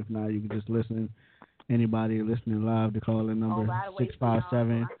 1. If not, you can just listen. Anybody listening live, to call the number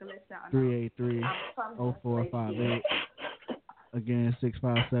 657-383-0458. Again,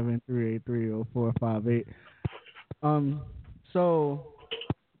 657-383-0458. So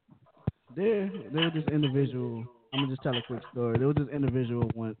there was this individual. I'm gonna just tell a quick story. There was this individual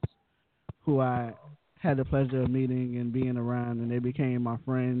once who I had the pleasure of meeting and being around, and they became my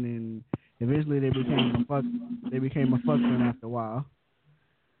friend, and eventually they became a fuck friend after a while.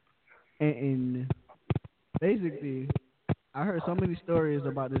 And basically, I heard so many stories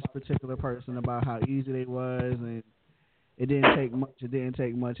about this particular person, about how easy they was, and it didn't take much.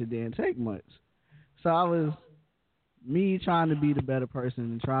 So I was me trying to be the better person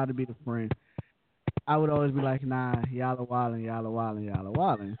and trying to be the friend. I would always be like, nah, y'all are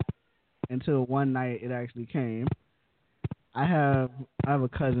wildin'. Until one night it actually came. I have a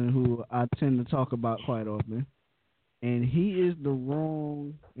cousin who I tend to talk about quite often, and he is the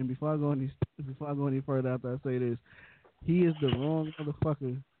wrong. And before I go any further after I say this, he is the wrong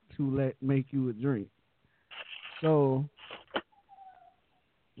motherfucker to make you a drink. So,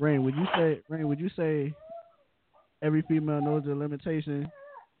 Rain, would you say every female knows their limitation?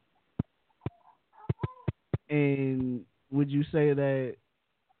 And would you say that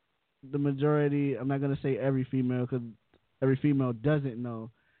the majority, I'm not going to say every female because every female doesn't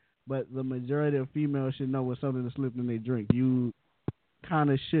know, but the majority of females should know when something is slipped in their drink? You kind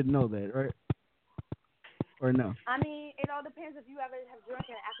of should know that, right? Or no? I mean, it all depends if you ever have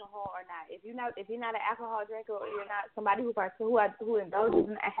drinking alcohol or not. If you're not an alcohol drinker, or you're not somebody who has indulged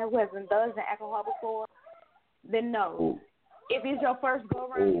in alcohol before, then no. If it's your first go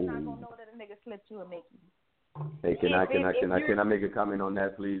around, you're not gonna know that a nigga slipped you a Mickey. Hey, can I make a comment on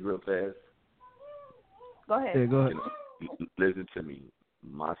that, please, real fast? Go ahead. Yeah, go ahead. Listen to me.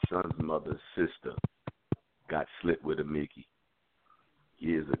 My son's mother's sister got slipped with a Mickey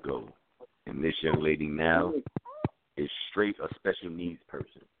years ago, and this young lady now is straight a special needs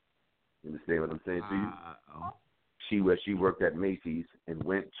person. You understand what I'm saying to you? She worked at Macy's and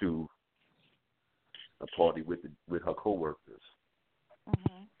went to a party with her coworkers.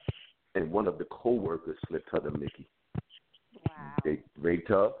 Mm-hmm. And one of the co-workers slipped her the Mickey. Wow. They raped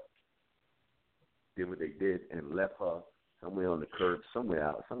her, did what they did, and left her somewhere on the curb, somewhere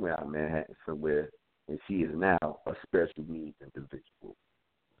out in Manhattan, somewhere, and she is now a special needs individual.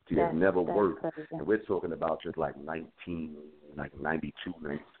 She has never worked, and we're talking about just like 92, 93.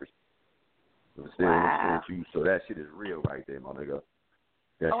 You understand what I'm saying to you? So that shit is real right there, my nigga.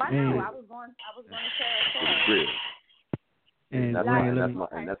 I know. I was going to share a story. It's real. And that's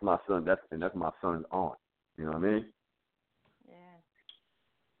my son. That's my son's aunt. You know what I mean?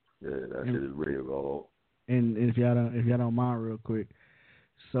 Yeah, that shit is real, bro. And if y'all don't mind, real quick.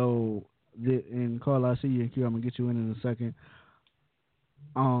 So, and Carl, I see you and Q. I'm gonna get you in a second.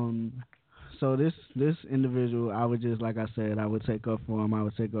 So this individual, I would just, like I said, I would take up for him. I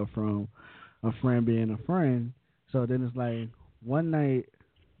would take up from a friend being a friend. So then it's like one night,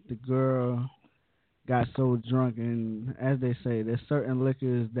 the girl got so drunk, and as they say, there's certain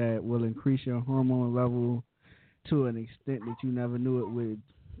liquors that will increase your hormone level to an extent that you never knew it would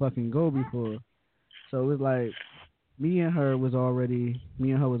fucking go before. So it was like me and her was already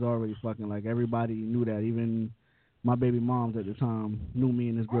fucking. Like, everybody knew that. Even my baby moms at the time knew me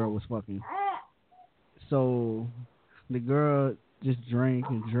and this girl was fucking. So the girl just drank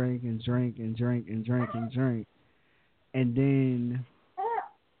and drank and drank and drank and drank and drank, and then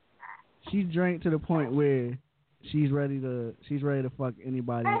she drank to the point where she's ready to fuck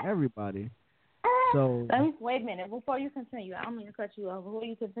anybody and everybody. So wait a minute before you continue. I don't mean to cut you off. Before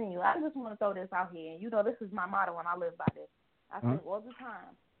you continue, I just want to throw this out here. You know, this is my motto, and I live by this. I say all the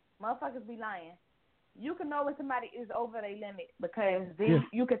time, motherfuckers be lying. You can know when somebody is over their limit because then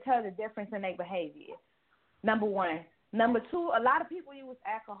you can tell the difference in their behavior. Number one. Number two, a lot of people use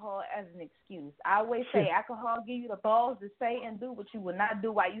alcohol as an excuse. I always say alcohol give you the balls to say and do what you would not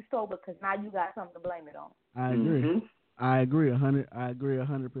do while you sober, because now you got something to blame it on. I agree. Mm-hmm. I agree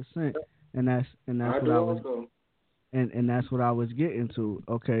 100%. And that's what I was getting to.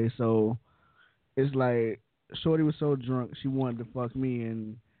 Okay, so it's like shorty was so drunk she wanted to fuck me,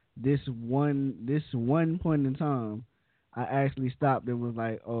 and this one point in time, I actually stopped and was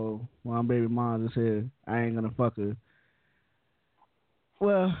like, "Oh, my baby mom just said I ain't gonna fuck her."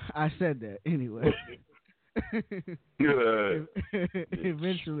 Well, I said that anyway.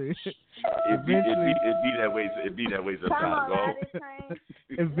 Eventually, it be that way. It be that way sometimes.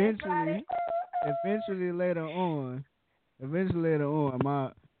 Eventually later on, my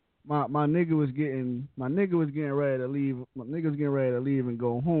nigga was getting ready to leave. My nigga was getting ready to leave and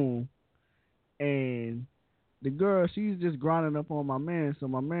go home, and the girl, she's just grinding up on my man. So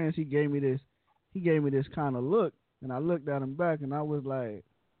my man, he gave me this kind of look, and I looked at him back, and I was like,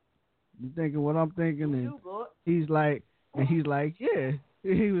 "You thinking what I'm thinking?" And he's like, "Yeah."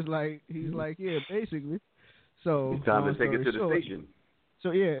 He was like, "Yeah," basically. So it's time to take it to the station. So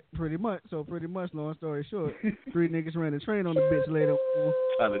yeah, pretty much. Long story short, 3 niggas ran the train on the bitch later on.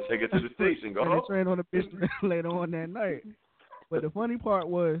 Time to take it to the station, go. Ran the train on the bitch later on that night. But the funny part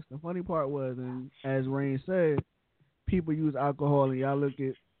was, and as Rain said, people use alcohol, and y'all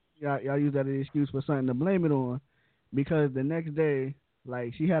use that as an excuse for something to blame it on, because the next day,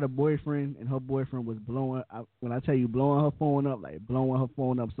 like, she had a boyfriend, and her boyfriend was blowing her phone up, like blowing her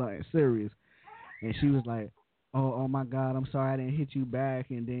phone up something serious, and she was like, oh my God, I'm sorry I didn't hit you back,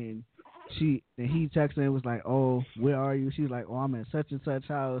 and then he texted her and was like, oh, where are you? She's like, oh, I'm at such and such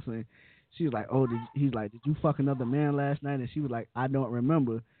house, and she was like, oh, he's like, did you fuck another man last night? And she was like, I don't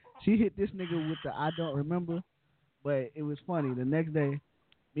remember. She hit this nigga with the I don't remember, but it was funny. The next day,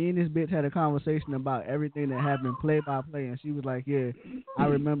 me and this bitch had a conversation about everything that happened play by play, and she was like, yeah, I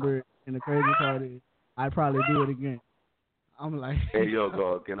remember it, and the crazy part is, I'd probably do it again. I'm like, hey, yo,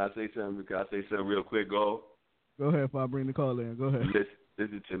 God, can I say something? Can I say something real quick, God? Go ahead if I bring the call in. Go ahead.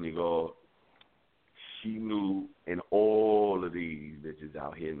 Listen to me, God. She knew, and all of these bitches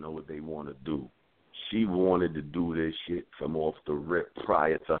out here know what they want to do. She wanted to do this shit from off the rip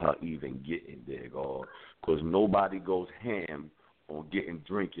prior to her even getting there, God. Because nobody goes ham on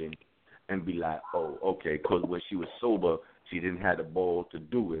drinking and be like, oh, okay, because when she was sober, she didn't have the balls to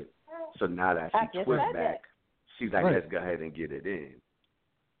do it. So now that she twists back, she's like, let's go ahead and get it in.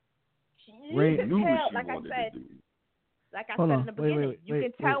 You can tell, like I said in the beginning, you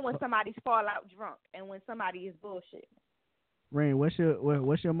can tell when somebody's fall out drunk and when somebody is bullshit. Rain, what's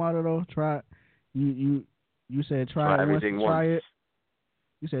your motto though? You said try it once to try it.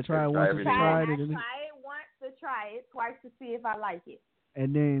 You said try it once to try it. Try it once to try it, twice to see if I like it.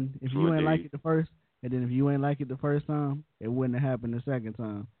 And then if you ain't like it the first time, it wouldn't have happened the second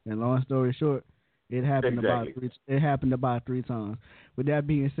time. And long story short, it happened about 3 times. With that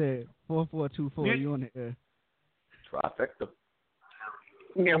being said, 4424, you on the air. Trifecta.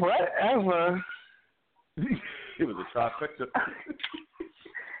 Yeah, whatever. It was a trifecta.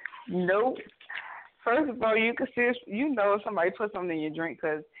 Nope. First of all, you can see, somebody put something in your drink,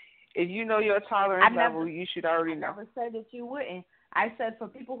 because if you know your tolerance level, you should already know. I never said that you wouldn't. I said for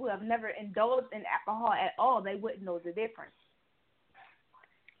people who have never indulged in alcohol at all, they wouldn't know the difference.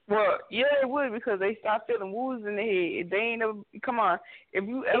 Well, yeah, it would, because they start feeling woos in the head. They ain't never, come on. If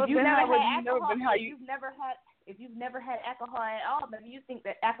you've never had alcohol at all, then you think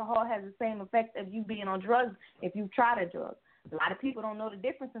that alcohol has the same effect of you being on drugs if you've tried a drug. A lot of people don't know the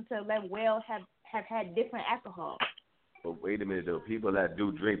difference until they have had different alcohol. But wait a minute, though. People that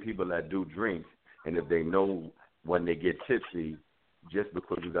do drink, and if they know when they get tipsy, just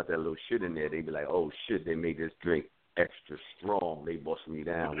because you got that little shit in there, they be like, oh, shit, they made this drink extra strong. They bust me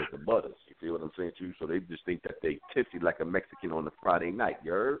down with the butters. You feel what I'm saying to you? So they just think that they tipsy like a Mexican on a Friday night.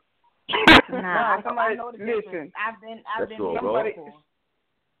 You heard? Nah, I know the difference. I've been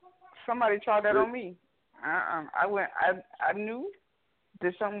somebody tried that on me. I knew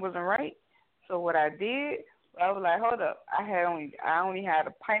that something wasn't right. So what I did, I was like, hold up. I only had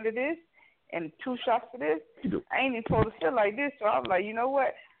a pint of this and 2 shots of this. I ain't even supposed to feel like this. So I was like, you know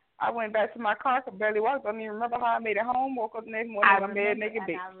what? I went back to my car, could barely walk. I don't even remember how I made it home. Woke up the next morning with my bed naked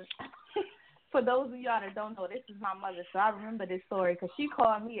bitch. For those of y'all that don't know, this is my mother, so I remember this story because she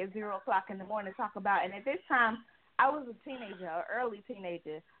called me at 0 o'clock in the morning to talk about, and at this time, I was a teenager, an early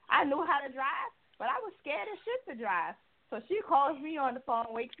teenager. I knew how to drive, but I was scared as shit to drive. So she calls me on the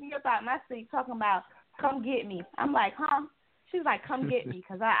phone, wakes me up out my sleep, talking about, come get me. I'm like, huh? She's like, come get me,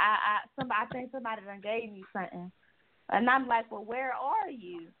 because I think somebody done gave me something. And I'm like, well, where are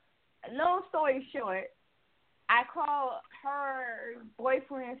you? Long story short, I called her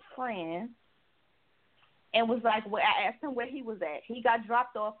boyfriend's friend and was like, well, I asked him where he was at. He got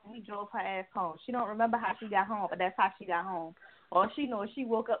dropped off and he drove her ass home. She don't remember how she got home, but that's how she got home. All she knows, she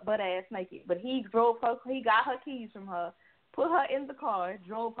woke up butt ass naked. But he got her keys from her, put her in the car,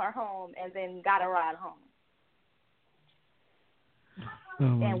 drove her home, and then got a ride home.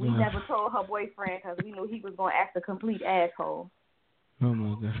 and we never told her boyfriend because we knew he was gonna act a complete asshole. Oh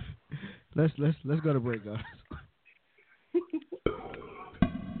my God. Let's go to break, guys.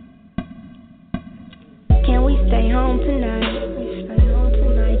 Can we stay home tonight?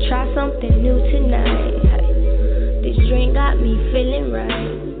 Try something new tonight. This drink got me feeling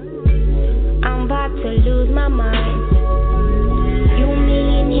right. I'm about to lose my mind. You, me,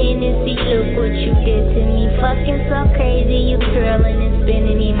 and Hennessy, look what you did to me. Fucking so crazy, you twirling and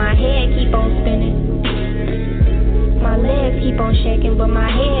spinning in my head, keep on spinning. My legs keep on shaking, but my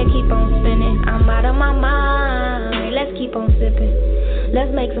head keep on spinning. I'm out of my mind. Let's keep on sipping.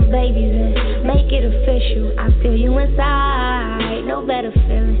 Let's make some babies and make it official. I feel you inside, no better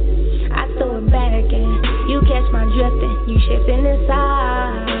feeling. I throw it back and you catch my drifting. You shifting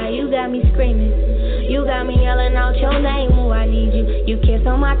inside, you got me screaming. You got me yelling out your name, oh I need you. You kiss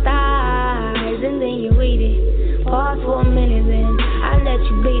on my thighs and then you eat it. Pause for a minute then I let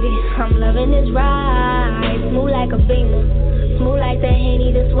you beat it. I'm loving this ride, smooth like a beamer, smooth like the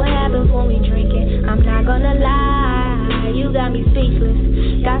Henny. This what happens when we drink it. I'm not gonna lie, you got me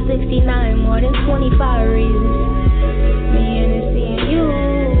speechless. Got 69, more than 25 reasons. Me Hennessy and you,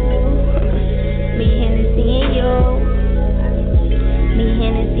 me Hennessy and you, me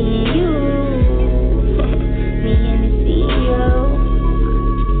Hennessy and you, me Hennessy and you.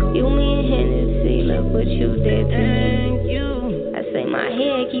 You, me and Hennessy, look what you did to me. I say my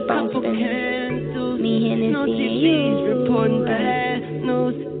head keep on spinning. Me Hennessy and you. Reporting bad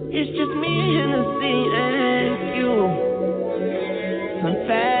news. It's just me and Hennessy and you. Some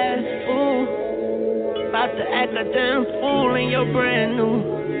fast food. About to act a damn fool and you're brand new.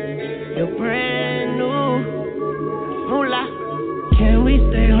 You're brand new. Moolah. Can we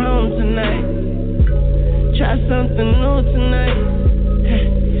stay home tonight? Try something new tonight.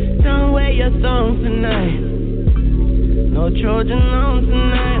 Don't wear your thong tonight. No Trojan on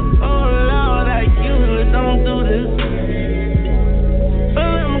tonight. Oh Lord, I usually don't do this, but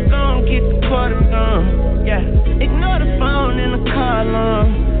I'm gonna keep the party going. Yeah, ignore the phone in the car alarm.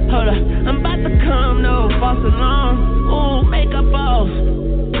 Hold up, I'm about to come, no false alarm. Ooh, makeup off,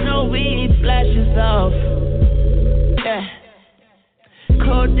 no weed flashes off. Yeah,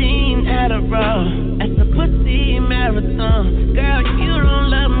 codeine Adderall, at the pussy marathon. Girl, you don't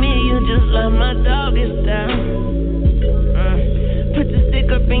love me, you just love my doggy style. Put the stick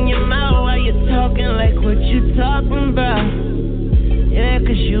up in your mouth while you're talking like what you talking about. Yeah,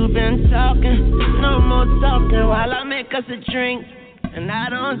 cause you been talking, no more talking while I make us a drink. And I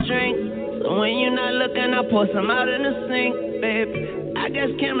don't drink, so when you're not looking, I pour some out in the sink, babe. I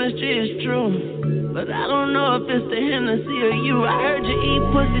guess chemistry is true, but I don't know if it's the Hennessy or you. I heard you eat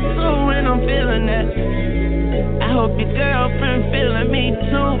pussy too, and I'm feeling that. I hope your girlfriend feeling me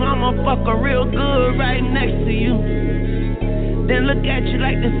too. I'ma fuck her real good right next to you. Then look at you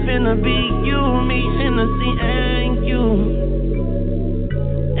like it's finna be you, me, Hennessy, and you.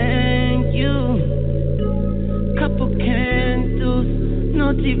 And you. Couple candles,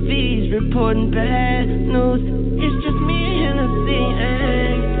 no TVs reporting bad news. It's just me, Hennessy,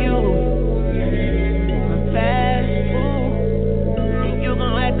 and you. I'm fast food, and you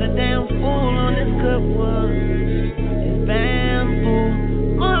gon' act a damn fool on this good wood. It's bamboo.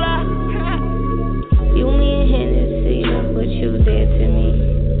 You, me, and Hennessy, look what you did to me.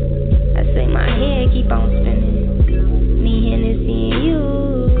 I say my head keep on spinning. Me, Hennessy, and you.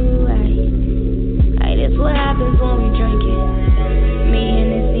 Aye, that's what happens when we drink it. Me,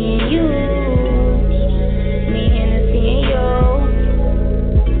 Hennessy, and you. Me, Hennessy, and you.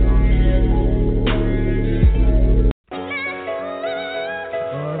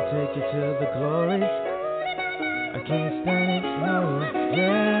 Gonna take you to the glory. I can't stand it, no,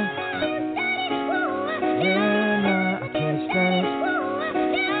 yeah.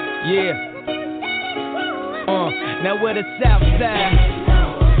 Yeah. Now we're the South Side.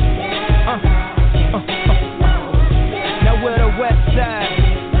 Now we're the West Side.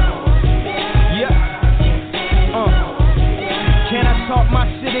 Yeah. Can I talk my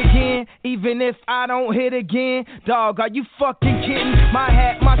shit again? Even if I don't hit again? Dog, are you fucking kidding? My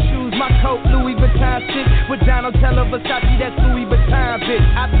hat, my shoes, my coat, Louis Vuitton shit. With Donatella Versace, that's Louis Vuitton, bitch.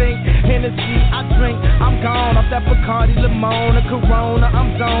 I think Hennessy, I drink, I'm gone off that Bacardi, Limon, or Corona,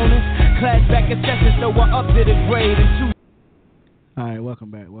 I'm zoning. Class back in session, so I updid the grade in 2. Alright,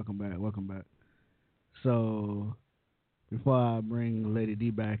 welcome back. So, before I bring Lady D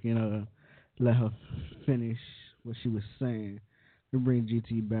back in, let her finish what she was saying. Let me bring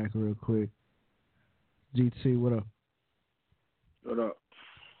GT back real quick. GT, what up? What up?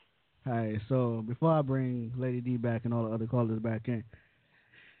 Alright, so before I bring Lady D back and all the other callers back in,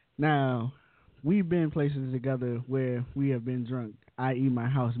 now, we've been places together where we have been drunk. i.e. my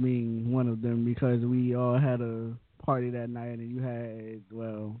house being one of them, because we all had a party that night and you had,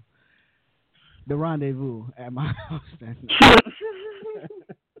 well, the rendezvous at my house that night.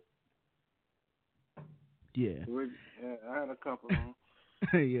 Yeah. I had a couple of them.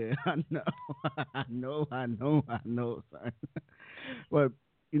 Yeah, I know, son. But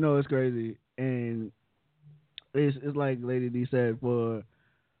you know it's crazy, and it's like Lady D said, for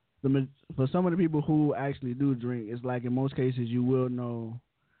some of the people who actually do drink, it's like in most cases you will know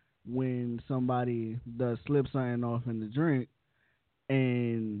when somebody does slip something off in the drink.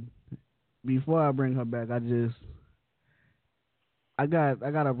 And before I bring her back, I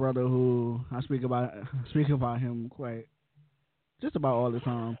got a brother who I speak about him quite just about all the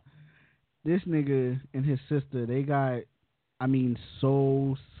time. This nigga and his sister, they got, I mean,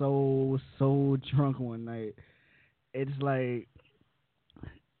 so drunk one night. It's like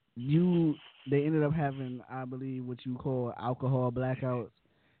they ended up having, I believe, what you call alcohol blackouts.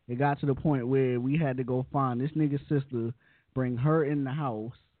 It got to the point where we had to go find this nigga's sister, bring her in the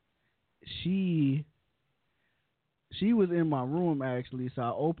house. She was in my room actually, so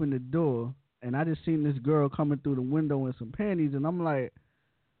I opened the door and I just seen this girl coming through the window in some panties, and I'm like,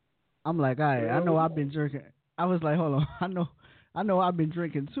 all right, I know I've been drinking. I was like, hold on, I know I've been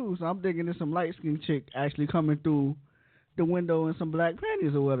drinking too, so I'm thinking there's some light skinned chick actually coming through the window in some black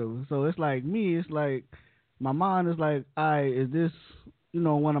panties or whatever. So it's like my mind is like, all right, is this,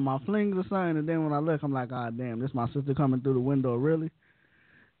 one of my flings or something? And then when I look, I'm like, ah, damn, this my sister coming through the window, really?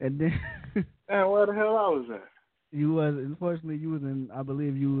 And then, and where the hell I was at? Unfortunately, you was in, I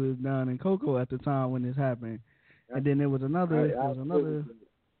believe you was down in Cocoa at the time when this happened. And then there was another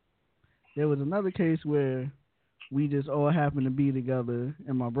case where we just all happened to be together,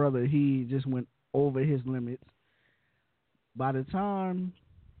 and my brother, he just went over his limits. By the time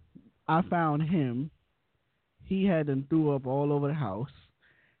I found him, he had done threw up all over the house,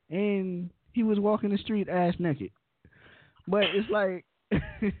 and he was walking the street ass naked. But it's like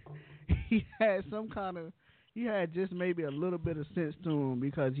he had just maybe a little bit of sense to him,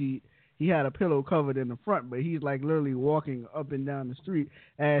 because he had a pillow covered in the front, but he's like literally walking up and down the street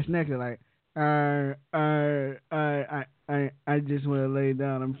ass naked, like, I just want to lay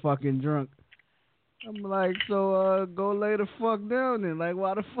down. I'm fucking drunk. I'm like, so go lay the fuck down then. Like,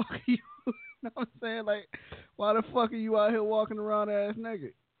 why the fuck are you? You know what I'm saying? Like, why the fuck are you out here walking around ass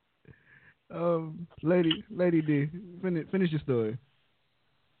naked? Lady D, finish your story.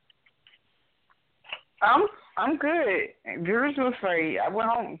 I'm good. Viewers was afraid. I went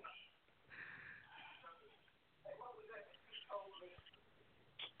home.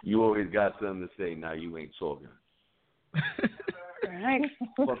 You always got something to say. Now you ain't talking. Right.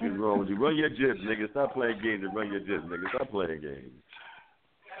 Fucking wrong with you? Run your jibs, nigga. Stop playing games and run your jibs, nigga. Stop playing games.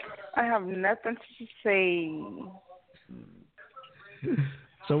 I have nothing to say.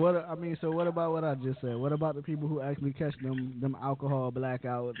 So what about what I just said? What about the people who actually catch them alcohol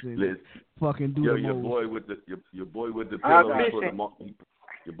blackouts and fucking do the your most? boy with the pillow for the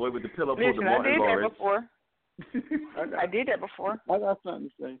your boy with the pillow for the Martin Lawrence. I did that before. I got something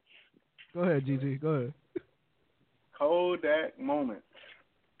to say. Go ahead, GT. Go ahead. Kodak moment.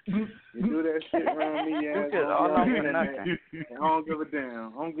 You do that shit around me, yeah. I don't give a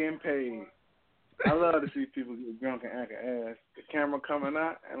damn. I'm getting paid. I love to see people get drunk and act an ass. The camera coming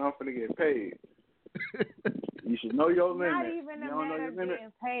out, and I'm finna get paid. You should know your limit. Not even a matter of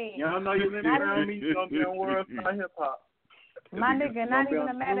getting paid. You don't know your limit around me, you don't be on World Star Hip Hop. My nigga, not even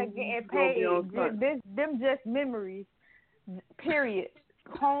a matter of getting paid. Them just memories. Period.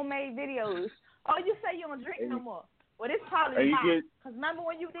 Homemade videos. Oh, you say you don't drink no more. Well, this probably not. Because remember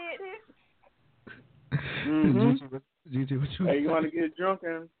when you did this? Mm-hmm. GT, what you you want to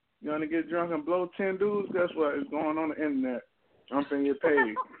get drunk and blow 10 dudes? Guess what? It's going on the internet. I'm finna get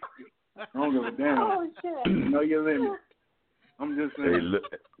paid. I don't give a damn. Oh, shit. You know your limit. I'm just saying.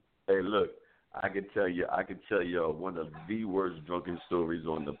 Hey, look. I can tell you one of the worst drunken stories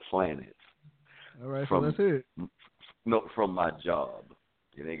on the planet. All right, so let's hear it. No, from my job.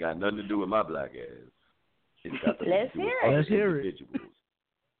 It ain't got nothing to do with my black ass. It's got to Let's do with hear it. Let's hear it. individuals.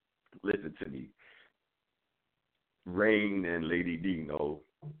 Listen to me. Rain and Lady D know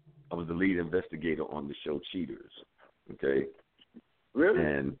I was the lead investigator on the show Cheaters. Okay? Really?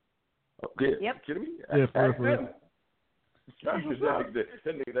 And yeah, Yep. you kidding me? Yeah, for real. That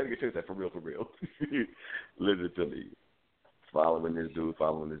nigga says that for real. Listen to me. Following this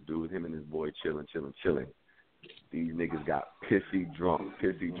dude, him and his boy chilling. These niggas got pissy drunk,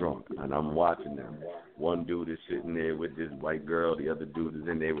 and I'm watching them. One dude is sitting there with this white girl, the other dude is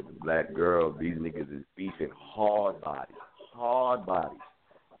in there with the black girl. These niggas is beefing hard bodies.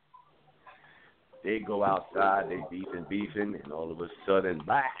 They go outside, they beefing, and all of a sudden,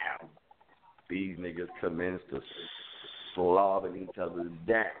 bam, these niggas commence to slobbing each other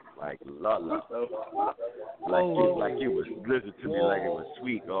down like la la. Like it was, listen to me like it was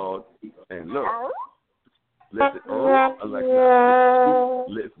sweet, dog. And look, listen,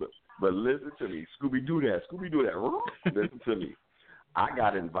 but listen to me, Scooby Doo that. Listen to me. I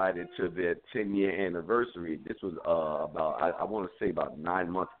got invited to their 10-year anniversary. This was about, I want to say about 9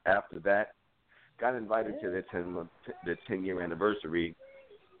 months after that. Got invited to their 10-year anniversary,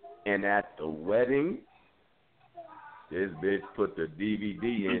 and at the wedding, this bitch put the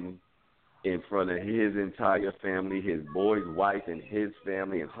DVD in front of his entire family, his boy's wife and his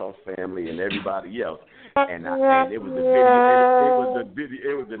family and her family and everybody else. And it was the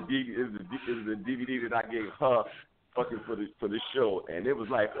DVD that I gave her fucking for the show. And it was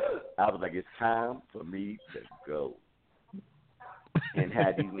like, I was like, it's time for me to go. And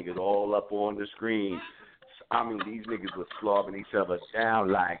had these niggas all up on the screen. I mean, these niggas were slobbing each other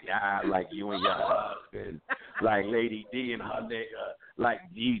down like you and your husband, like Lady D and her nigga, like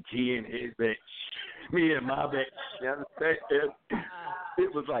DT and his bitch, me and my bitch. You understand?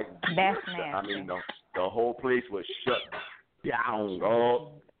 It was like, that's nasty. I mean, the whole place was shut down,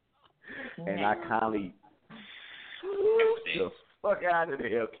 dog. And I kindly the fuck out of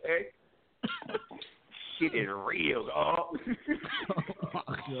there, okay? Shit is real, dog. Oh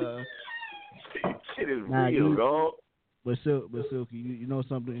my God. Shit is real, dog. But Silky, you know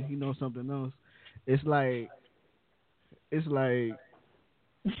something? You know something else? It's like females.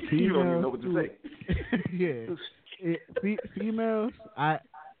 You don't even know what to say. Yeah, females.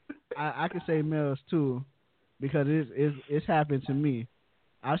 I can say males too, because it's happened to me.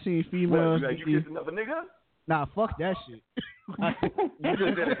 I've seen females. What, you kiss another nigga? Nah, fuck that shit. You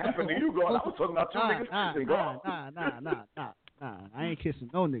just said it happened to you, girl. I was talking about two niggas kissing, girl. Nah. I ain't kissing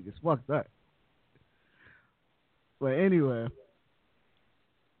no niggas. Fuck that. But anyway,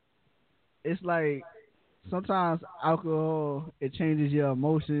 it's like sometimes alcohol, it changes your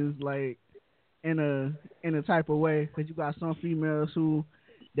emotions like in a type of way, because you got some females who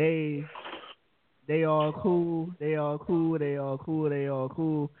they all cool.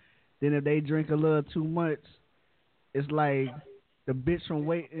 Then if they drink a little too much, it's like the bitch from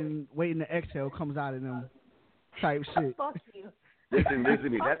waiting to exhale comes out of them type shit. Fuck you. Listen to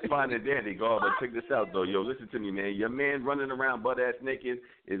me. That's fine and dandy, God, but check this out, though. Yo, listen to me, man. Your man running around butt-ass naked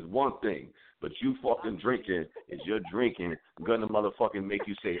is one thing, but you fucking drinking is your drinking gonna motherfucking make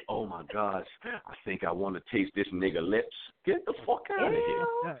you say, oh, my gosh, I think I want to taste this nigga lips. Get the fuck out of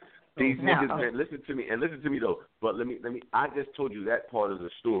here. These niggas, man, listen to me, though. But let me. I just told you that part of the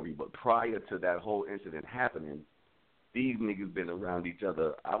story, but prior to that whole incident happening, these niggas been around each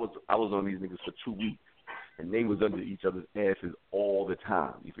other. I was on these niggas for 2 weeks. And they was under each other's asses all the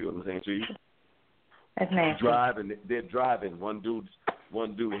time. You feel what I'm saying to you? That's nasty. They're driving. One dude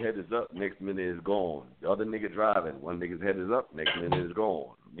head is up, next minute is gone. The other nigga driving. One nigga's head is up, next minute is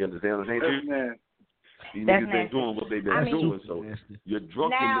gone. You understand what I'm saying to you? These niggas been doing what they've been doing. So your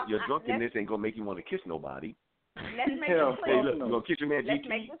drunkenness ain't gonna make you want to kiss nobody. Let's make this clear. Hey, look, you gonna kiss your man GT?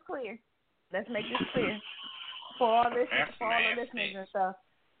 Let's make this clear for all the listeners and stuff.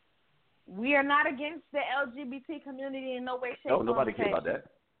 We are not against the LGBT community in no way, shape, form, or fashion. No, nobody cares about that.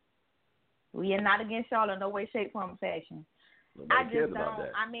 We are not against y'all in no way, shape, form, or fashion. Nobody cares about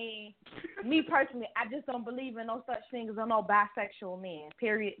that. I mean, me personally, I just don't believe in no such thing as no bisexual men.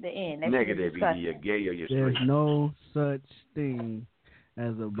 Period. The end. That's negative. Either you're gay or you're straight. There's no such thing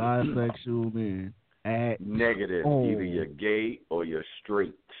as a bisexual man. Negative. Either you're gay or you're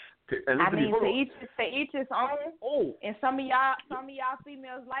straight. I mean, to each his own. Oh. And some of y'all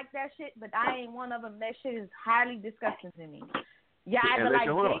females like that shit, but I ain't one of them. That shit is highly disgusting to me. You either like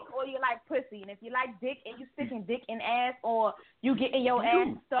dick or you like pussy. And if you like dick and you sticking dick in ass, or you getting your ass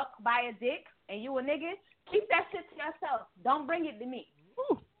stuck by a dick and you a nigga, keep that shit to yourself. Don't bring it to me.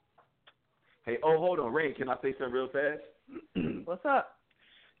 Ooh. Hey, hold on, Ray. Can I say something real fast? What's up?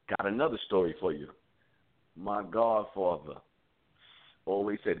 Got another story for you. My godfather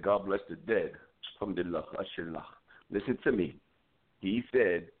always said, God bless the dead. Alhamdulillah, Ashillah. Listen to me. He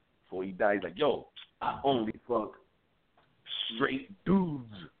said, before he died, he's like, yo, I only fuck straight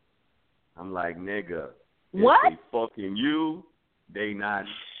dudes. I'm like, nigga, what? If they fucking you, they not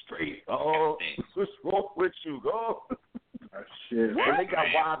straight. Oh, what's wrong with you, go? Shit. And they got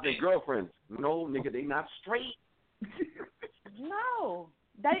wives and girlfriends. No, nigga, they not straight. No.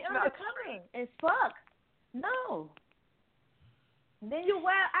 They undercover as fuck. No. Then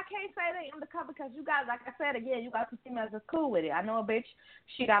I can't say they undercover because you guys, like I said again, you got some females that's cool with it. I know a bitch,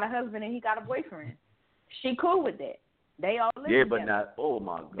 she got a husband and he got a boyfriend. She cool with that. They all live Yeah, together. but not. Oh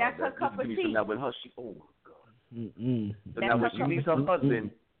my God. That's her cup of So tea. now when her, oh my God. Mm-mm. So now when she leaves her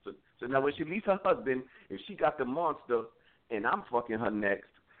husband, so now when she leaves her husband, if she got the monster and I'm fucking her next,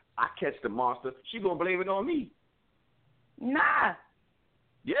 I catch the monster, she gonna blame it on me. Nah.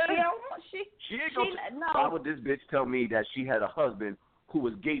 Yeah. She ain't gonna. No. Why would this bitch tell me that she had a husband who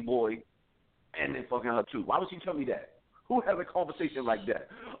was gay boy and then fucking her too? Why would she tell me that? Who had a conversation like that?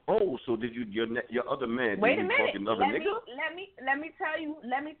 Oh, so did you your other man? Wait did a you minute. Fucking other nigga? Let me tell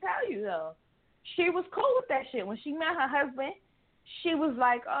you though. She was cool with that shit when she met her husband. She was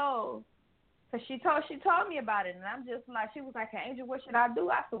like, oh, because she told me about it, and I'm just like, she was like, hey, Angel, what should I do?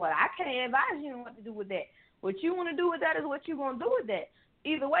 I said, well, I can't advise you on what to do with that. What you want to do with that is what you gonna do with that.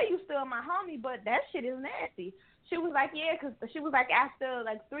 Either way, you still my homie, but that shit is nasty. She was like, yeah, because she was like, after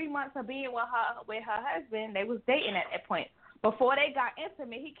like 3 months of being with her husband, they was dating at that point. Before they got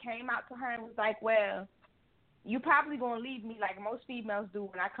intimate, he came out to her and was like, well, you probably gonna leave me like most females do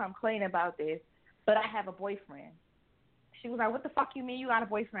when I complain about this, but I have a boyfriend. She was like, what the fuck you mean you got a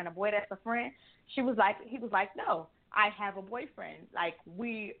boyfriend? A boy that's a friend? He was like, no, I have a boyfriend. Like,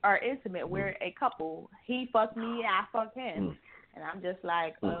 we are intimate. We're a couple. He fucked me and I fucked him. And I'm just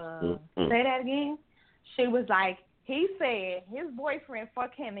like, say that again? She was like, he said his boyfriend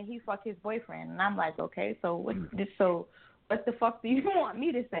fucked him and he fucked his boyfriend. And I'm like, okay, so what the fuck do you want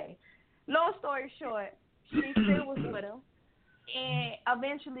me to say? Long story short, she still was with him. And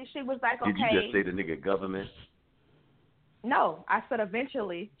eventually she was like, okay. Did you just say the nigga government? No, I said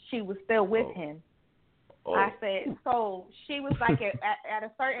eventually she was still with him. Oh. I said, so she was like, at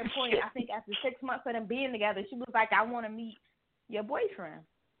a certain point, I think after 6 months of them being together, she was like, I want to meet your boyfriend.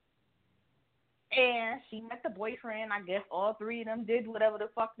 And she met the boyfriend. I guess all three of them did whatever the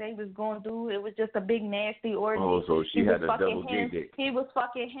fuck they was going to do. It was just a big nasty orgy. Oh, so she had a double gay dick. He was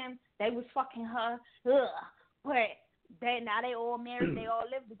fucking him. They was fucking her. Ugh. But now they all married. They all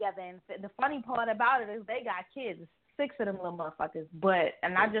live together. And the funny part about it is they got kids. 6 of them little motherfuckers.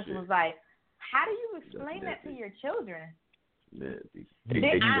 And I just was like, how do you explain that to your children?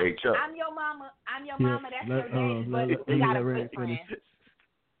 I'm your mama. That's your daddy. But we got a boyfriend.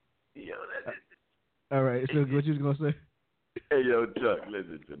 All right. So what you was gonna say? Hey, yo, Chuck,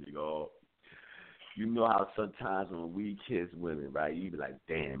 listen to me, y'all. You know how sometimes when we kiss women, right, you be like,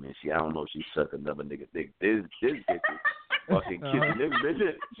 damn, man, I don't know if she sucked another nigga dick. This bitch is fucking kissing this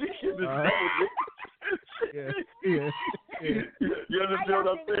bitch. She kissing this bitch. Yeah. You understand what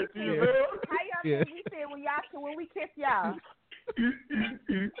I'm saying to you, man? How y'all think we said when we kiss y'all?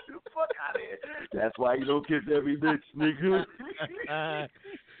 Fuck out of here. That's why you don't kiss every bitch, nigga.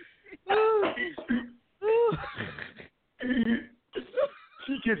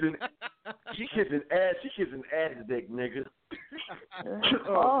 She kissing ass dick, nigga.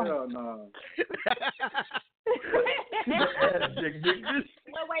 Oh hell no. Ass dick, nigga.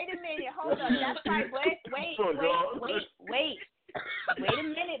 Well, wait a minute, hold up. That's right. Wait a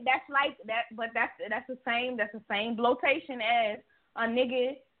minute. That's like that, but that's the same blotation as a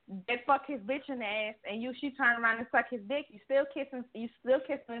nigga that fuck his bitch in the ass, and she turn around and suck his dick. You still kissing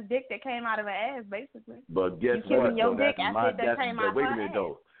his dick that came out of her ass, basically. But guess what? Your dick wait a minute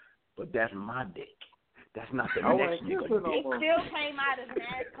though. But that's my dick. That's not the next nigga. It still came out as an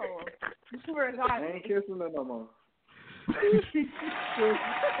asshole. Regardless. I ain't kissing her no more.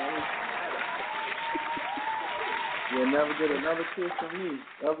 You'll never get another kiss from me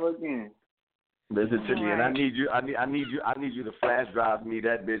ever again. Listen to me, and I need you to flash drive me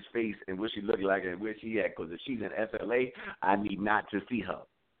that bitch face and what she look like and where she at. Because if she's in FLA, I need not to see her.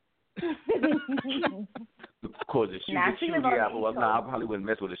 Because if she's a cutie apple, I probably wouldn't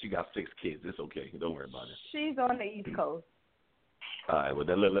mess with her. She got 6 kids. It's okay. Don't worry about it. She's on the East Coast. All right. Well,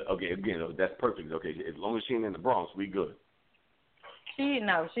 okay. Again, that's perfect. Okay. As long as she ain't in the Bronx, we good. She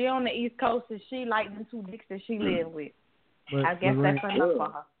on the East Coast, and she like the 2 dicks that she live with. But, I guess that's enough for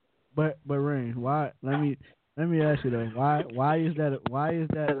her. But Rain, why? Let me ask you though. Why is that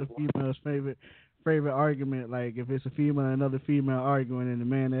a female's favorite argument? Like if it's a female and another female arguing, and the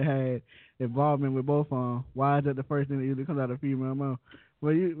man that had involvement with both of them, why is that the first thing that usually comes out of female mouth?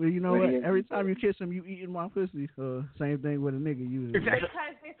 Well, you know what? Every time you kiss him, you eating my pussy. Same thing with a nigga usually. Because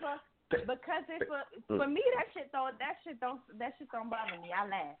for me that shit don't bother me. I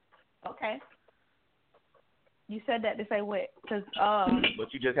laugh. Okay. You said that to say what? Because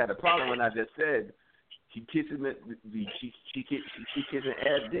But you just had a problem when I just said she kissing she kissing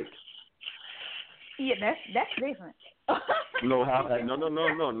ass dick. Yeah, that's different. No, how? No.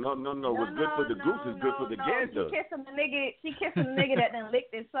 What's good for the goose is good for the gander. She kissing the nigga that done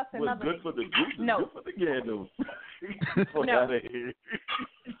licked and sucked another. What's good for the goose is good for the gander. Fuck no. out of here.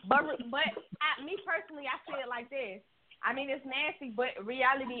 But me personally, I see it like this. I mean, it's nasty, but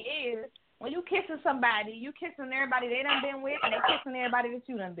reality is when you kissing somebody, you kissing everybody they done been with, and they kissing everybody that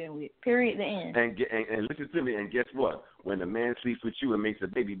you done been with. Period. The end. And listen to me. And guess what? When a man sleeps with you and makes a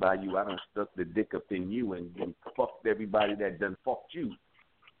baby by you, I done stuck the dick up in you and fucked everybody that done fucked you.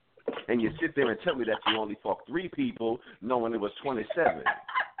 And you sit there and tell me that you only fucked 3 people, knowing it was 27.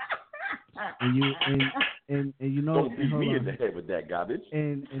 And you know, don't beat me in the head with that garbage.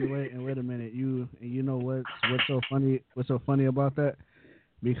 And wait a minute, you know what's so funny? What's so funny about that?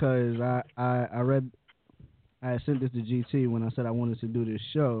 Because I sent this to GT when I said I wanted to do this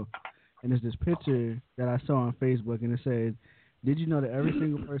show, and there's this picture that I saw on Facebook, and it said, "Did you know that every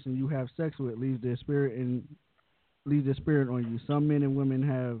single person you have sex with leaves their spirit on you? Some men and women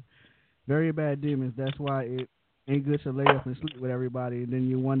have very bad demons. That's why it ain't good to lay up and sleep with everybody. And then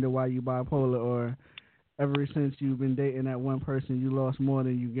you wonder why you bipolar, or ever since you've been dating that one person, you lost more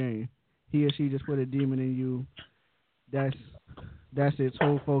than you gained. He or she just put a demon in you. That's its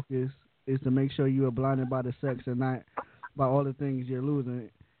whole focus, is to make sure you are blinded by the sex and not by all the things you're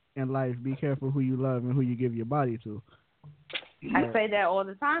losing in life. Be careful who you love and who you give your body to." I say that all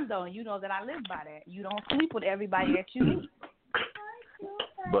the time, though, and you know that I live by that. You don't sleep with everybody that you meet.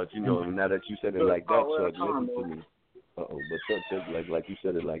 But, you know, now that you said it like that, Chuck, listen to me. But Chuck said, like you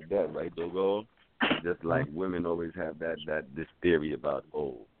said it like that, right, Dogo? Just like women always have this theory about,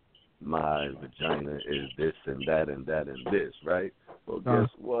 oh, my vagina is this and that and that and this, right? Well, guess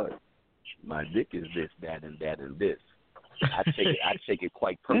what? My dick is this, that, and that, and this. I take it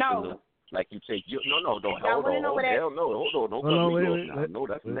quite personal. No. Like you take your hold on, don't cut me off now. No,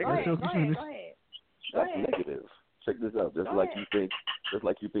 that's negative. Go ahead. That's negative. Check this out. Just like you think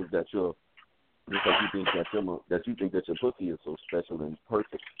that your pussy is so special and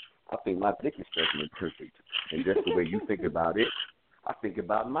perfect. I think my dick is special and perfect. And just the way you think about it, I think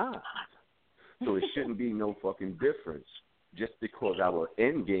about mine. So it shouldn't be no fucking difference. Just because our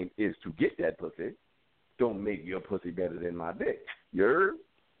end game is to get that pussy, don't make your pussy better than my dick. You heard?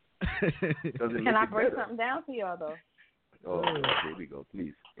 Can I break something down for y'all, though? Oh, here we go,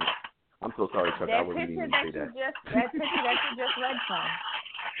 please. I'm so sorry, Chuck. I wouldn't even say that. That picture that you just read from.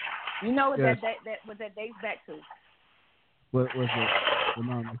 You know what that dates back to? What was it?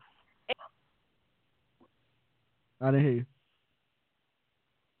 Remind me. I didn't hear you.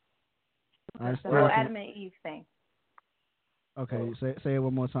 The whole Adam and Eve thing. Okay, say it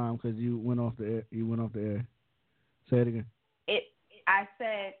one more time because you went off the air. Say it again. I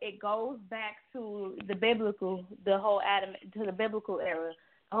said it goes back to the biblical era,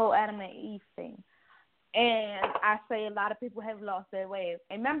 the whole Adam and Eve thing. And I say a lot of people have lost their way.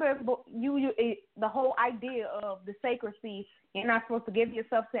 And remember, the whole idea of the sacredcy, you're not supposed to give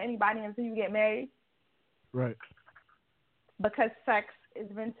yourself to anybody until you get married. Right. Because sex is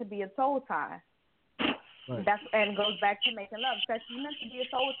meant to be a soul tie. Right. And it goes back to making love. Sex is meant to be a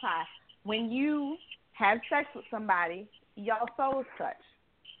soul tie. When you have sex with somebody, y'all souls touch.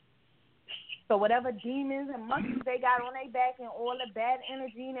 So whatever demons and monkeys they got on their back and all the bad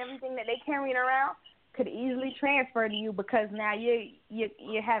energy and everything that they carrying around could easily transfer to you because now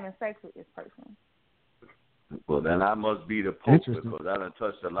you're having sex with this person. Well, then I must be the Pope because I done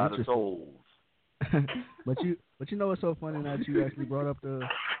touched a lot of souls. But you know what's so funny that you actually brought up the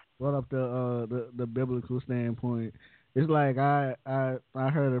biblical standpoint. It's like I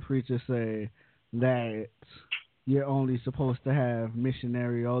heard a preacher say that you're only supposed to have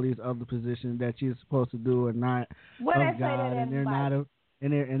missionary, all these other positions that you're supposed to do are not of God, and they're not of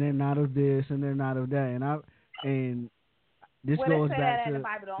they're not of this and they're not of that. And this goes back to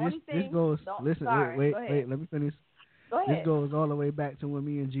this goes. Listen, wait, let me finish. This goes all the way back to when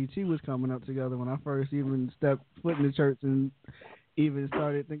me and GT was coming up together when I first even stepped foot in the church and even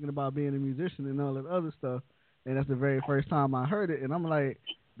started thinking about being a musician and all that other stuff. And that's the very first time I heard it. And I'm like,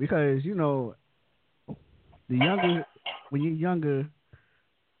 because, you know, when you're younger,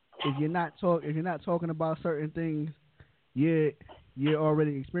 if you're not talking about certain things, you're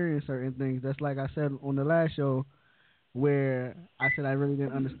already experiencing certain things. That's like I said on the last show where I said I really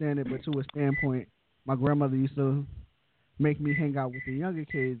didn't understand it, but to a standpoint, my grandmother used to make me hang out with the younger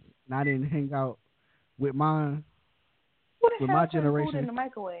kids, and I didn't hang out with mine. With my generation. Food in the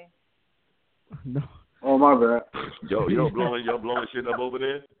microwave? No. Oh my bad. You're blowing shit up over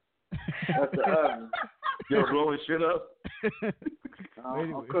there. That's the oven. You're blowing shit up.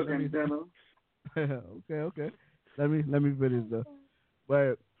 I'm cooking dinner. Okay. Let me finish though.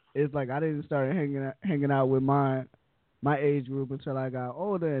 But it's like I didn't start hanging out with my age group until I got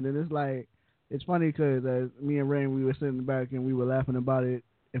older, and then it's like it's funny because me and Rain, we were sitting back and we were laughing about it.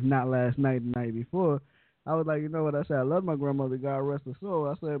 If not last night, the night before, I was like, you know what? I said I love my grandmother, God rest her soul.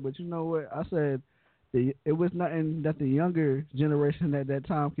 I said, but you know what? I said it was nothing that the younger generation at that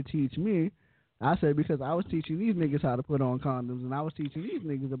time could teach me. I said because I was teaching these niggas how to put on condoms, and I was teaching these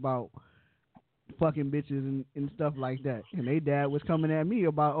niggas about fucking bitches and stuff like that. And they dad was coming at me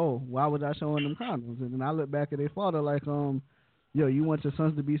about, oh, why was I showing them condoms? And then I look back at their father like, yo, you want your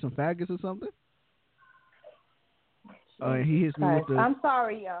sons to be some faggots or something? He hits me with the... I'm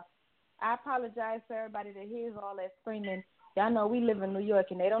sorry, y'all. I apologize for everybody that hears all that screaming. Y'all know we live in New York,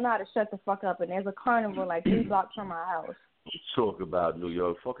 and they don't know how to shut the fuck up, and there's a carnival like 3 blocks from our house. Talk about New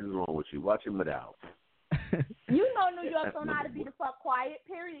York. Fuck is wrong with you? Watch him out. You know New York don't know how to be the fuck quiet,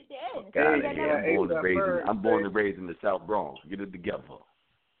 period. I'm born and raised in the South Bronx. Get it together.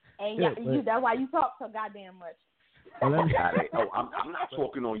 And that's why you talk so goddamn much. I'm not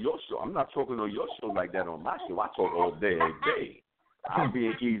talking on your show. I'm not talking on your show like that on my show. I talk all day, every day. I'm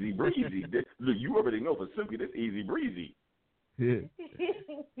being easy breezy. Look, you already know for Simply, this easy breezy. Yeah.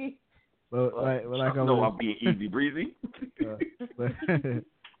 I'm being easy breezy.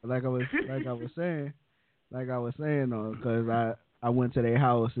 Like I was saying though, because I went to their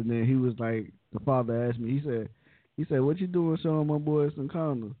house and then he was like, the father asked me, he said, what you doing showing my boys some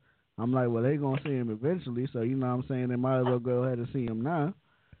condoms? I'm like, well, they gonna see him eventually, so you know what I'm saying, they might as well go ahead and see him now.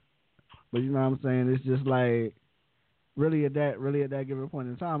 But you know what I'm saying, it's just like really at that given point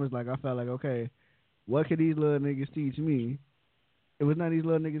in time, it's like I felt like, okay, what could these little niggas teach me? It was none of these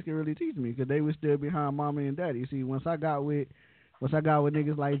little niggas could really teach me because they were still behind mommy and daddy. See, once I got with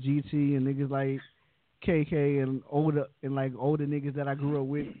niggas like GT and niggas like KK and older niggas that I grew up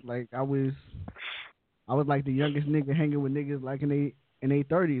with, like I was like the youngest nigga hanging with niggas like in their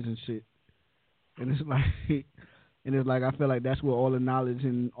 30s and shit. And it's like I feel like that's where all the knowledge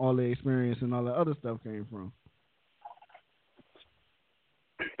and all the experience and all the other stuff came from.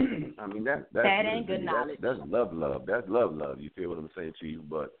 I mean that ain't good knowledge. That's love. That's love. You feel what I'm saying to you?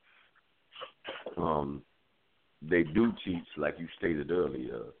 But they do teach, like you stated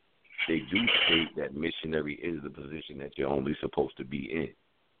earlier. They do state that missionary is the position that you're only supposed to be in.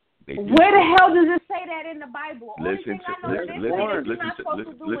 Where the hell does it say that in the Bible? Listen to me. Wait, hold on.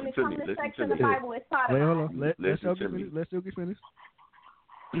 Let's still get finished.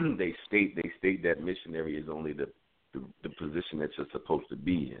 They state that missionary is only the position that you're supposed to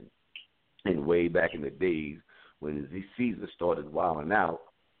be in. And way back in the days when Caesar started wilding out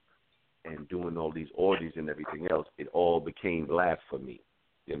and doing all these orgies and everything else, it all became blasphemy.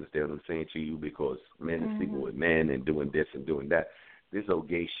 You understand what I'm saying to you? Because men are sleeping with men and doing this and doing that. This old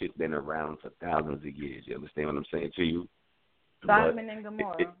gay shit been around for thousands of years. You understand what I'm saying to you? Sodom and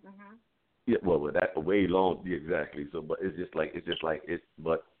Gomorrah. Yeah, well, that's way long. Yeah, exactly. So, but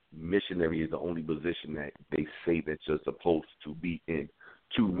but missionary is the only position that they say that you're supposed to be in.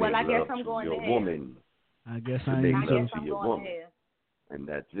 To make love to your woman. I guess to make love to your woman. And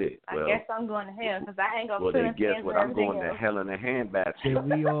that's it. Well, I guess I'm going to hell because I ain't going to. Well, then guess what? I'm going to hell in a handbasket.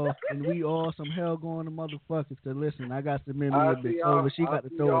 And we all some hell going to motherfuckers. Cause listen, I got to remember a bitch over. She got to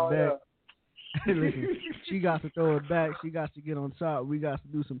throw it back. Listen, she got to throw it back. She got to get on top. We got to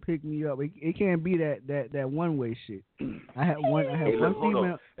do some pick me up. It can't be that one way shit. I had one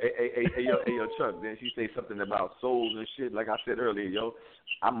female. Hey, yo, Chuck. Then she say something about souls and shit. Like I said earlier, yo,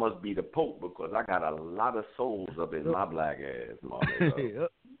 I must be the Pope because I got a lot of souls up in my black ass, mama.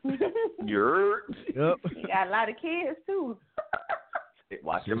 You heard? Yep. You got a lot of kids too.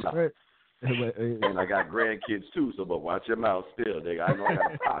 Watch your mouth. And I got grandkids too, but watch your mouth still, nigga. I know I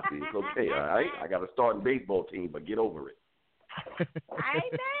got a posse. It's okay, all right? I got a starting baseball team, but get over it. I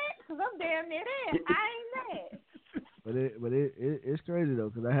ain't mad, because I'm damn near there. I ain't mad. But it's crazy, though,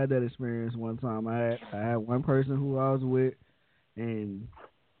 because I had that experience one time. I had one person who I was with, and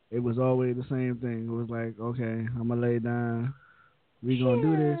it was always the same thing. It was like, okay, I'm going to lay down. We going to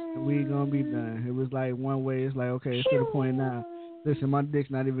do this, and we going to be done. It was like one way. It's like, okay, it's to the point now. Listen, my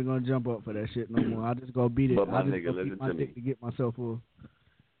dick's not even gonna jump up for that shit no more. I just go beat it. But my I just nigga, go listen beat my to dick me. to get myself full.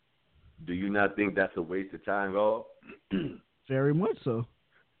 Do you not think that's a waste of time, Rob? Very much so.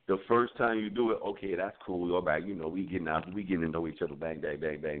 The first time you do it, okay, that's cool. All right, you know, we getting to know each other. Bang, bang,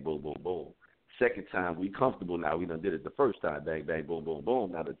 bang, bang, boom, boom, boom. Second time, we comfortable now. We done did it the first time. Bang, bang, boom, boom,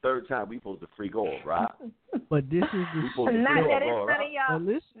 boom. Now the third time, we supposed to freak off, right? But this is the not that it's none of y'all. But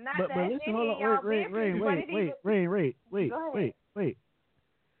listen, hold on, wait.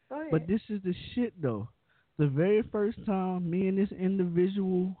 But this is the shit though. The very first time me and this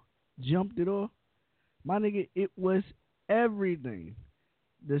individual jumped it off, my nigga, it was everything.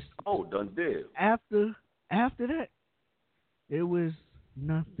 Done deal. After that, it was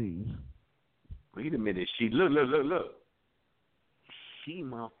nothing. Wait a minute, look. she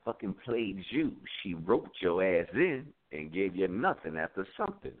motherfucking played you. She roped your ass in and gave you nothing after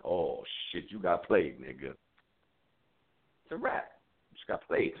something. Oh, shit, you got played, nigga. It's a wrap. You just got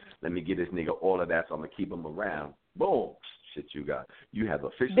played. Let me get this nigga all of that, so I'm going to keep him around. Boom. Shit you got. You have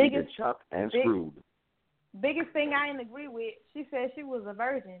officially been chopped and screwed. Biggest thing I didn't agree with, she said she was a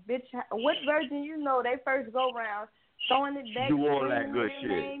virgin. Bitch, what virgin you know they first go round, throwing it back, do all that good shit,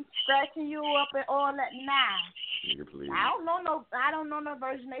 name, scratching you up and all that? Nah. Nigga, please. I don't know no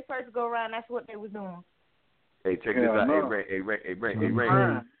virgin they first go around. That's what they was doing. Hey, check this out.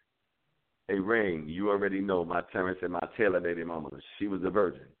 Hey, Rain, you already know my Terrence and my Taylor baby mama. She was a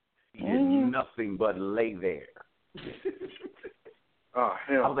virgin. She did nothing but lay there. Oh,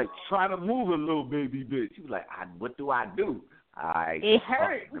 hell. I was like, try to move a little baby bitch. She was like, what do I do? It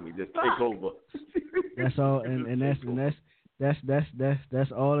hurt. Let me just take over. That's all, and that's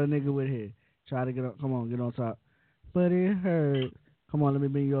all a nigga would hear. Try to get on. Come on, get on top. But it hurt. Come on, let me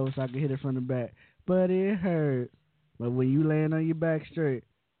bring you over so I can hit it from the back. But it hurt. But when you laying on your back straight,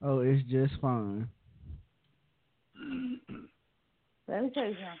 oh, it's just fine. Let me tell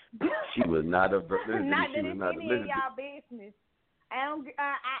you something. She was not a virgin. Not that it's any of y'all business.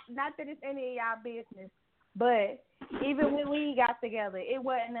 Not that it's any of y'all business. But even when we got together, it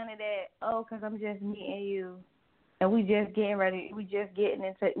wasn't none of that. Oh, because I'm just meeting you, and we just getting ready. We just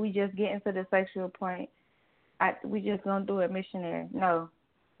getting to the sexual point. We just gonna do it missionary. No,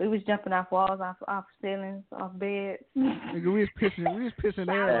 we was jumping off walls, off ceilings, off beds. Nigga, we was pissing everybody.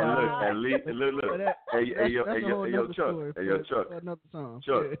 Hey, yo, Chuck. Another song.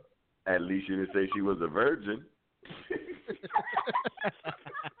 Chuck. At least you didn't say she was a virgin.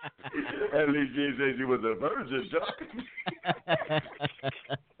 At least you didn't say she was a virgin, Chuck.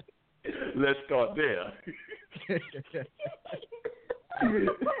 Let's start there.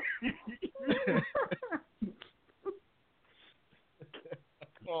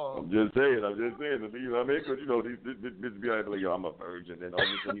 I'm just saying. You know what I mean? Because, you know, this bitch be like, yo, I'm a virgin. And all of a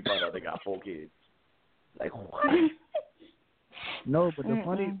sudden you find out they got 4 kids. Like, what? No, but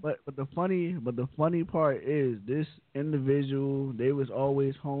the funny part is this individual, they was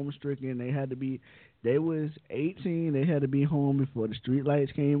always home stricken. They was 18. They had to be home before the street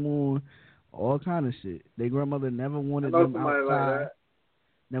lights came on. All kind of shit. Their grandmother never wanted them outside. Like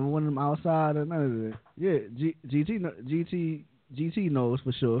never wanted them outside or none of that. Yeah, GT knows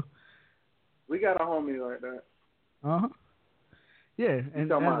for sure. We got a homie like that. Yeah, and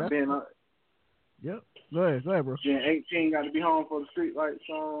talking about being Yep. Go ahead, bro. Being 18, got to be home for the street lights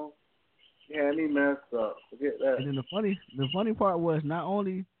on. You had me messed up. Forget that. And then the funny part was not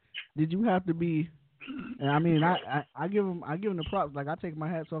only did you have to be, and I mean I give him the props. Like I take my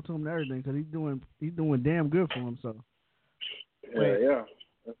hats off to him and everything because he's doing damn good for himself. Yeah.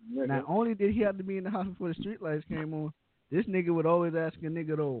 Not only did he have to be in the house before the street lights came on, this nigga would always ask a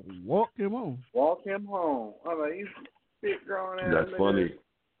nigga to walk him home. Walk him home. I'm like, you big grown ass. That's funny.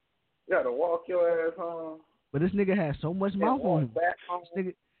 You gotta walk your ass home. But this nigga has so much mouth on him.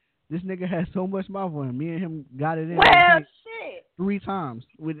 This nigga has so much mouth on him. Me and him got it in. Shit. 3 times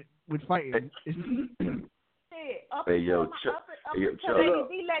with fighting. Shit. Hey, yo, Chuck. Until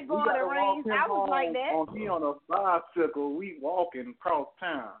he let go of the reins, I was like that. He on a bicycle. We walking across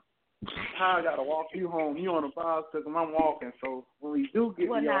town. I gotta walk you home. You on a bicycle. I'm walking. So when we do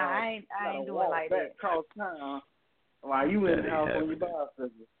get I ain't doing like that. Across town while you in the house on your bicycle.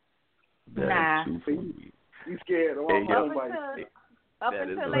 Nah. You scared to walk home by yourself. Up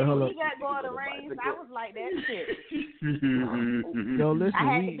until he got go of the reins, I was like that shit. Yo, listen,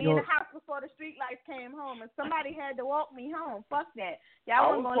 I had to be in the house before the street lights came home, and somebody had to walk me home. Fuck that.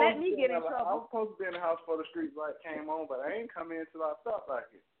 Y'all wasn't gonna let me get in trouble. I was supposed to be in the house before the street light came on, but I ain't come in until I felt like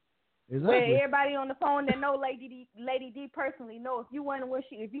it. Exactly. Well, everybody on the phone that know Lady D personally know if you were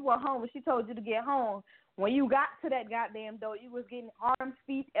home and she told you to get home, when you got to that goddamn door, you was getting arms,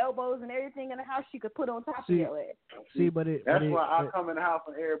 feet, elbows, and everything in the house she could put on top of your ass. That's why I come in the house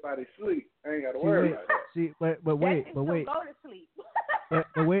when everybody sleep. I ain't got to worry about that. But wait. Go to sleep.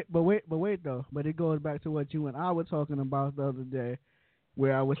 but wait though. But it goes back to what you and I were talking about the other day,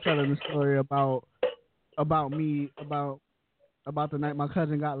 where I was telling the story about the night my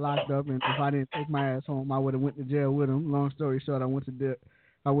cousin got locked up, and if I didn't take my ass home, I would have went to jail with him. Long story short, I went to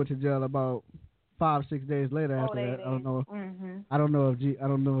jail about 5-6 days later after that. I don't know if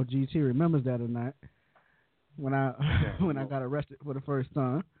GT remembers that or not. When I got arrested for the first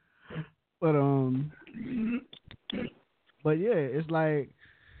time, but yeah, it's like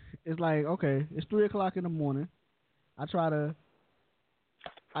okay, it's 3:00 in the morning. I try to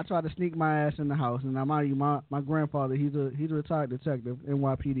sneak my ass in the house, and my grandfather, he's a retired detective,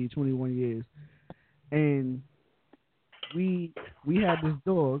 NYPD, 21 years, and we had this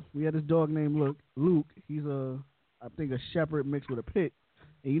dog. We had this dog named Luke. He's I think a shepherd mixed with a pit.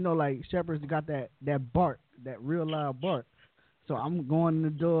 And you know, like shepherds got that bark, that real loud bark. So I'm going in the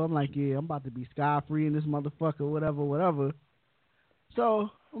door. I'm like, yeah, I'm about to be sky free in this motherfucker, whatever.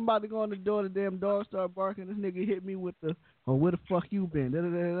 So I'm about to go in the door. The damn dog started barking. This nigga hit me with the, oh, where the fuck you been?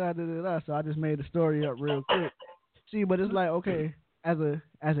 Da-da-da-da-da-da-da. So I just made the story up real quick. See, but it's like, okay, as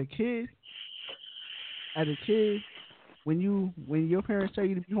a kid, when your parents tell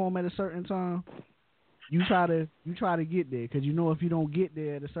you to be home at a certain time, you try to get there, because you know if you don't get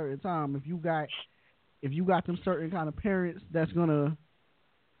there at a certain time, if you got them certain kind of parents that's gonna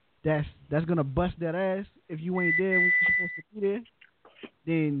bust that ass if you ain't there when you're supposed to be there,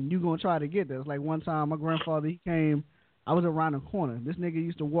 then you gonna try to get there. It's like one time my grandfather, he came, I was around the corner. This nigga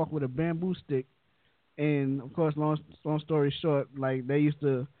used to walk with a bamboo stick, and of course, long story short, like they used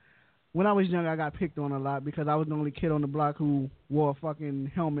to. When I was young, I got picked on a lot because I was the only kid on the block who wore a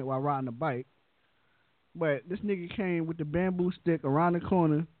fucking helmet while riding a bike. But this nigga came with the bamboo stick around the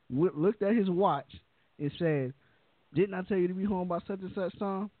corner, looked at his watch, and said, "Didn't I tell you to be home by such and such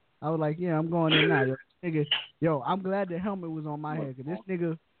time?" I was like, "Yeah, I'm going in now." Yo, I'm glad the helmet was on my head, because this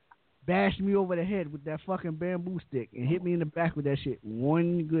nigga bashed me over the head with that fucking bamboo stick and hit me in the back with that shit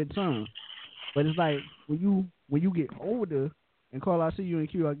one good time. But it's like, when you get older, and Carl, I'll see you in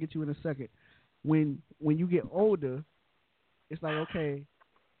queue, I'll get you in a second. When you get older, it's like, okay,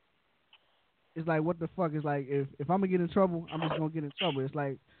 it's like, what the fuck? It's like, if I'm going to get in trouble, I'm just going to get in trouble. It's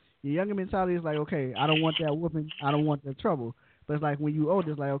like, your younger mentality is like, okay, I don't want that whooping, I don't want that trouble. But it's like, when you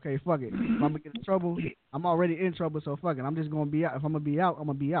older, it's like, okay, fuck it. If I'm going to get in trouble, I'm already in trouble, so fuck it. I'm just going to be out. If I'm going to be out, I'm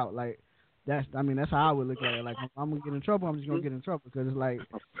going to be out. Like, that's how I would look at it. Like, if I'm going to get in trouble, I'm just going to get in trouble, because it's like,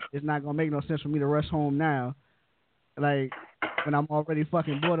 it's not going to make no sense for me to rush home now, like, when I'm already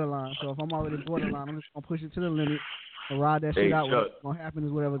fucking borderline. So if I'm already borderline, I'm just going to push it to the limit and ride that shit out. Chuck, What's going to happen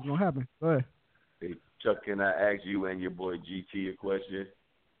is whatever's going to happen. Go ahead. Hey, Chuck, can I ask you and your boy GT a question?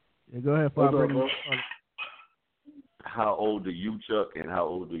 Yeah, go ahead, Father. How old are you, Chuck, and how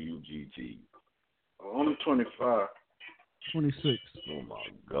old are you, GT? I'm 25. 26. Oh, my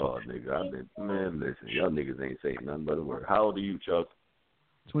God, nigga. Man, listen, y'all niggas ain't saying nothing but a word. How old are you, Chuck?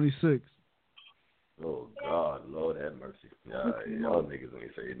 26. Oh, God, Lord have mercy. Y'all niggas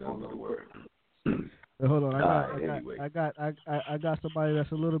ain't saying nothing but a word. Hey, hold on. I got somebody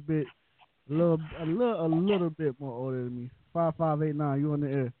that's a little bit more older than me. 5589, you on the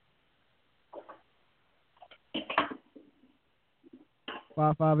air.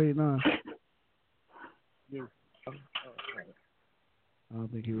 5589. Yeah. I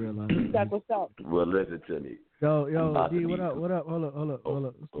don't think he realized that. What's up? Well, listen to me. Yo, D, what up? Hold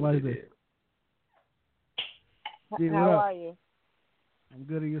up. Somebody's there. D, How are you? I'm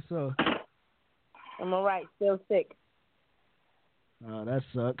good, and yourself? I'm all right. Still sick. Oh, that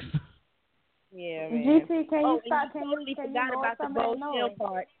sucks. Yeah, man. GC, can you stop? Can you forgot about the Gold Shield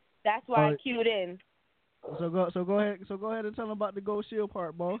part. That's why I queued in. So go ahead and tell him about the Gold Shield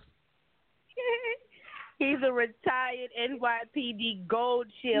part, boss. He's a retired NYPD Gold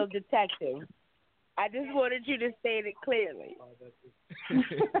Shield detective. I just wanted you to state it clearly.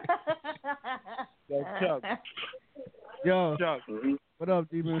 Yo, Chuck. What up,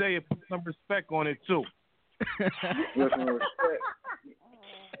 D-Man? Say it, put some respect on it, too.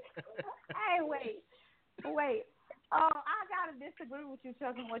 Hey, wait. I gotta disagree with you,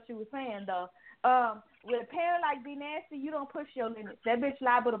 Chuck, on what you were saying though. With a parent like B Nasty, you don't push your limits. That bitch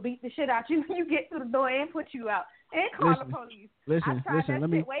liable to beat the shit out you when you get through the door and put you out and call the police. Wait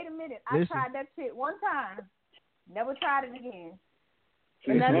a minute. I tried that shit one time. Never tried it again.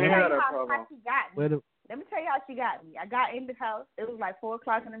 Let me tell you how she got me. Let me tell you how she got me. I got in the house. It was like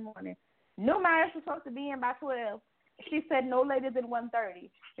 4:00 in the morning. Knew my ass was supposed to be in by 12. She said no later than 1:30.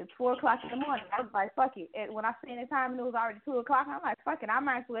 It's 4:00 in the morning. I was like, fuck it. And when I seen the time and it was already 2:00, I'm like, fuck it. I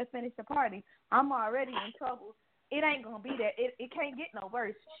might as well finish the party. I'm already in trouble. It ain't gonna be that. It can't get no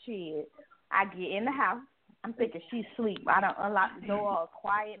worse. Shit. I get in the house. I'm thinking she's asleep. I don't unlock the door, all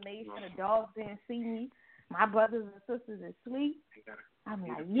quiet, made sure the dogs didn't see me. My brothers and sisters are asleep. I'm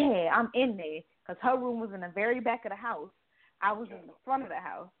like, yeah, I'm in there. Because her room was in the very back of the house. I was in the front of the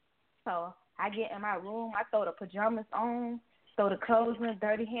house. So I get in my room. I throw the pajamas on, throw the clothes in the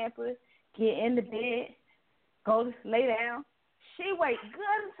dirty hamper, get in the bed, go to lay down. She wait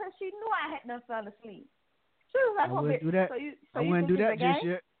good until she knew I had done fell asleep. She was like, I wouldn't do that. I wouldn't do that just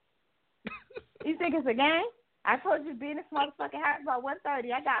yet. You think it's a game? I told you to be in this motherfucking house by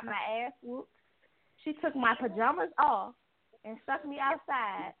 1:30. I got my ass whooped. She took my pajamas off and stuck me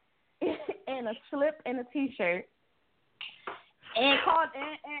outside in a slip and a T-shirt and called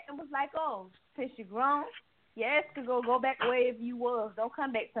and was like, oh, since you grown, Yes, to go back wherever you was. Don't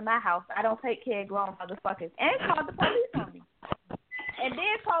come back to my house. I don't take care of grown motherfuckers. And called the police on me. And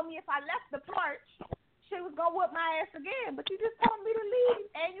then told me if I left the porch, she was gonna whip my ass again. But you just told me to leave,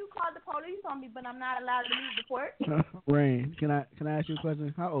 and you called the police on me. But I'm not allowed to leave the porch. Rain, can I ask you a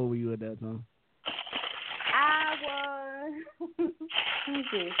question? How old were you at that time? I was. Let me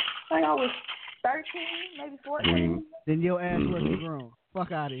see. I think I was 13, maybe 14. Then your ass wasn't grown.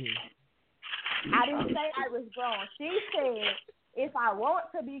 Fuck out of here. I didn't say I was grown. She said if I want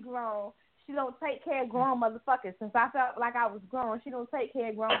to be grown, she don't take care of grown motherfuckers. Since I felt like I was grown, she don't take care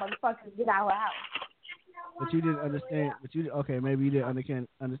of grown motherfuckers. Get out of her house. But you didn't understand. Maybe you didn't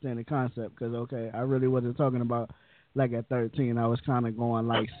understand the concept. Because I really wasn't talking about like at 13. I was kind of going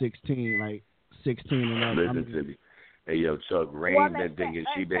like 16, like 16 and up. Listen to me. Hey yo, Chuck. Rain been thinking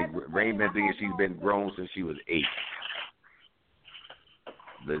she's been grown since she was 8.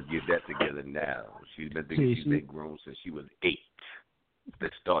 Let's get that together now. She's been thinking she's been grown since she was 8.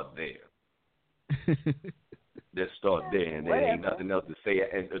 Let's start there. Let's start there, and there ain't nothing else to say.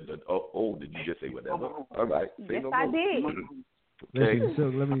 And did you just say whatever? All right. Yes, I did. Okay. Listen, so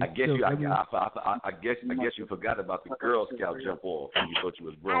let me, I guess you forgot about the Girl Scout jump off, and you thought you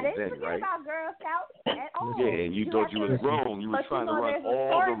was grown then, right? I didn't forget about Girl Scouts at all. Yeah, and you thought you was grown. You was trying to run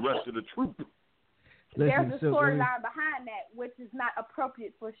all the rest of the troop. There's a storyline behind that, which is not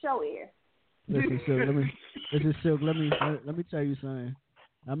appropriate for show air. Listen, Silk, let me tell you something.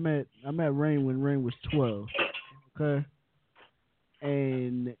 I met Rain when Rain was 12. Okay,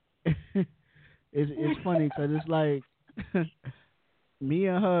 and it's funny because it's like me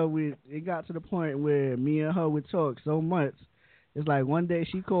and her. It got to the point where me and her would talk so much. It's like one day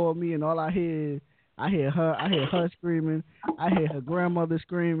she called me, and all I hear her screaming. I hear her grandmother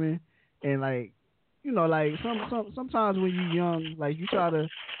screaming, and like. You know, like sometimes when you're young, like you try to,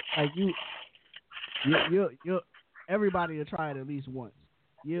 like you everybody will try it at least once.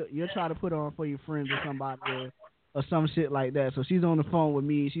 You'll try to put on for your friends or somebody or some shit like that. So she's on the phone with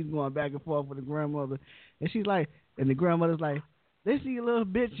me, she's going back and forth with the grandmother, and she's like, and the grandmother's like, "Listen, you little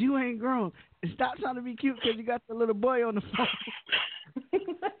bitch, you ain't grown. And stop trying to be cute because you got the little boy on the phone."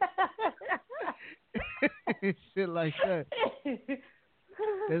 Shit like that.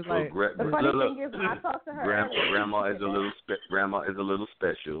 It's like the funny thing is when I talk to her, grandma is a little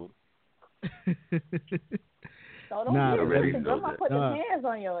special. So don't put the hands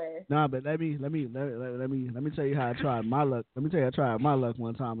on your ass. Nah, but let me tell you how I tried my luck. Let me tell you I tried my luck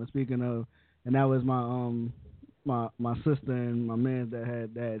one time. And speaking of, and that was my sister and my man that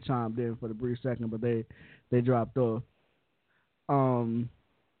had chimed in for the brief second, but they dropped off. One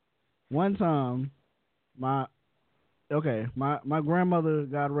time my grandmother,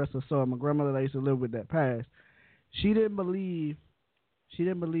 God rest her soul, my grandmother that used to live with that passed. She didn't believe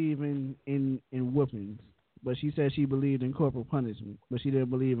in whoopings, but she said she believed in corporal punishment, but she didn't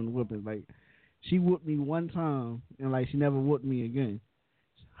believe in whoopings. Like she whooped me one time, and like she never whooped me again.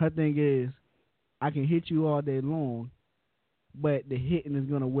 Her thing is, I can hit you all day long, but the hitting is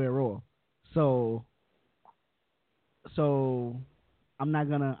gonna wear off. So I'm not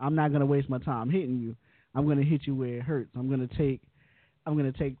gonna waste my time hitting you. I'm gonna hit you where it hurts. I'm gonna take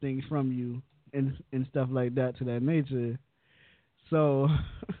things from you and stuff like that to that nature. So,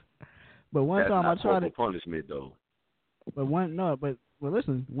 but one time I tried it. Punishment though. But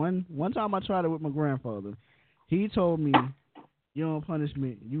listen, one time I tried it with my grandfather. He told me, "You don't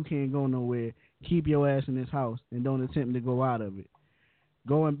punishment. You can't go nowhere. Keep your ass in this house and don't attempt to go out of it."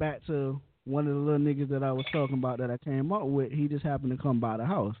 Going back to one of the little niggas that I was talking about that I came up with, he just happened to come by the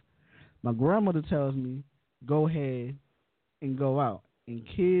house. My grandmother tells me, go ahead and go out. And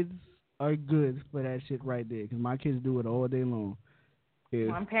kids are good for that shit right there because my kids do it all day long.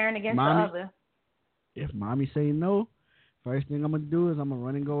 One parent against the other. If mommy say no, first thing I'm going to do is I'm going to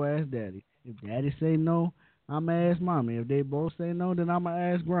run and go ask daddy. If daddy say no, I'm going to ask mommy. If they both say no, then I'm going to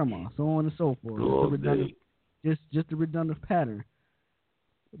ask grandma, so on and so forth. Just a redundant pattern.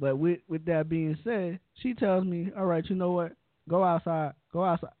 But with that being said, she tells me, all right, you know what? Go outside,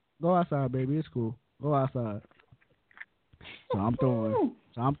 baby. It's cool. Go outside. So I'm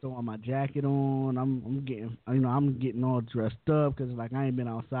throwing my jacket on. I'm getting all dressed up because like I ain't been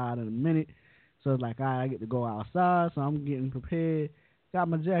outside in a minute. So it's like I get to go outside. So I'm getting prepared. Got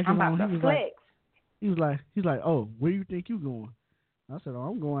my jacket on. He's like, oh, where you think you going? I said, oh,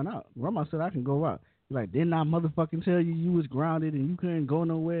 I'm going out. Grandma said I can go out. He's like, didn't I motherfucking tell you was grounded and you couldn't go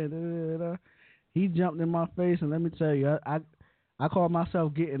nowhere? Da, da, da. He jumped in my face, and let me tell you, I called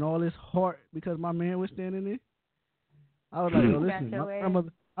myself getting all this heart because my man was standing there. I was like,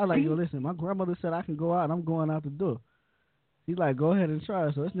 yo, listen, my grandmother said I can go out, and I'm going out the door. He's like, go ahead and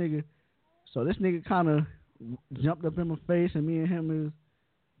try. So this nigga kind of jumped up in my face, and me and him is,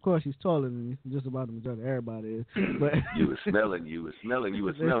 of course, he's taller than me. Just about the majority of everybody is. But you were smelling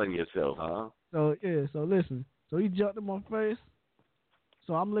yourself, huh? So listen. So he jumped in my face.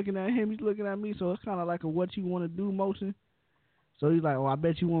 So I'm looking at him, he's looking at me. So it's kind of like a what you want to do motion. So he's like, I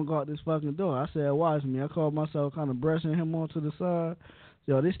bet you won't go out this fucking door. I said, watch me. I called myself kind of brushing him onto the side.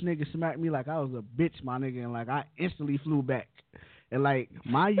 Yo, this nigga smacked me like I was a bitch, my nigga, and like I instantly flew back. And like,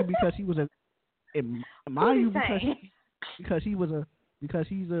 mind you, because he was because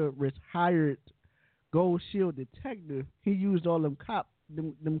he's a retired Gold Shield detective, he used all them cop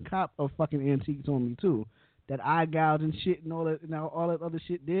of fucking antiques on me too. That eye gouge and shit and all that other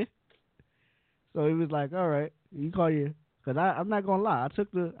shit there. So he was like, all right, you call your, cause I'm not gonna lie, I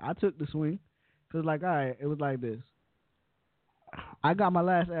took the swing, cause like, all right, it was like this. I got my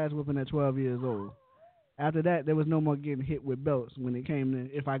last ass whooping at 12 years old. After that, there was no more getting hit with belts when it came to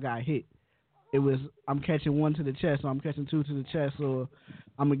if I got hit. It was I'm catching one to the chest, or I'm catching two to the chest, or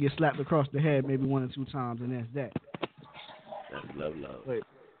I'm gonna get slapped across the head maybe 1 or 2 times, and that's that. That's love. Wait,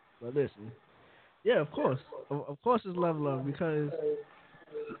 but listen, yeah, of course it's love because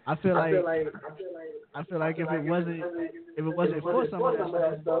I feel like if it wasn't for some of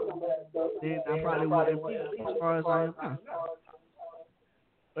that stuff, then I probably wouldn't be as far as I am now.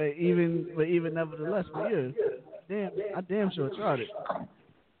 But even nevertheless, for you, I damn sure tried it.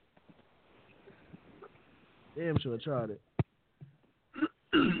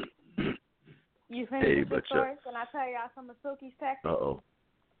 You finished the story? Can I tell y'all some of Silky's tactics? Uh-oh.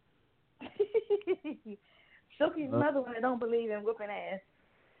 Silky's another one that don't believe in whooping ass.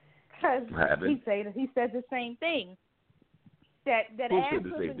 Because he said the same thing. That ass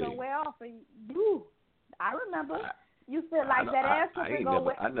whooping gonna wear off. And you, I remember. You said like that ass whooping gonna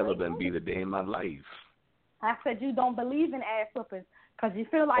wear off. I've never been beat a day in my life. I said you don't believe in ass whoopings because you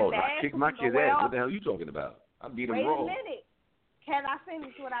feel like the ass whooping gonna wear off. What the hell are you talking about? I beat him wrong. Wait a minute. Can I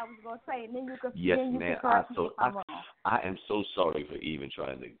finish what I was going to say? And then you can, yes, then you ma'am. Can correct me if I'm wrong. I am so sorry for even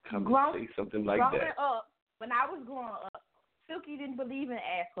trying to come and say something like that. When I was growing up, Silky didn't believe in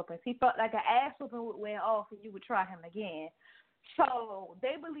ass whoopings. He felt like an ass whooping would wear off and you would try him again. So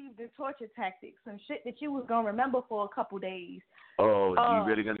they believed in torture tactics, some shit that you was going to remember for a couple days. Oh, you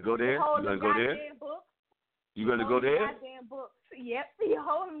really going to go there? You going to go there? You going to go there? Goddamn books. Yep. You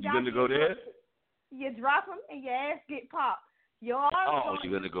hold him. You going to go there? You drop him and your ass get popped. Your arms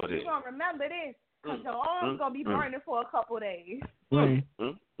you're going to go there. You're going to remember this because your arms going to be burning for a couple days. Rain.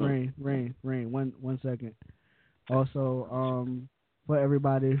 One second. Also, for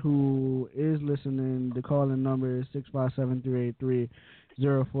everybody who is listening, the calling number is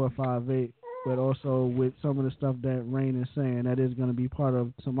 657-383-0458. But also with some of the stuff that Rain is saying, that is going to be part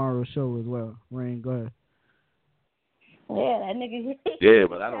of tomorrow's show as well. Rain, go ahead. Yeah, that nigga. Yeah,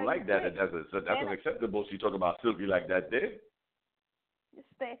 but I don't like that. That's unacceptable. You talk about Silky like that there.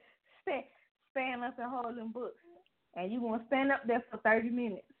 Stand up and hold them books. And you going to stand up there for 30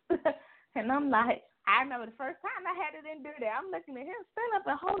 minutes. And I'm like, I remember the first time I had it in there. I'm looking at him, stand up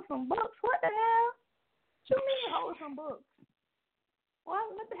and hold some books. What the hell? What you mean hold some books?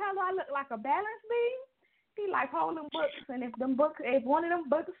 What the hell do I look like, a balance beam? He like holding books, and if one of them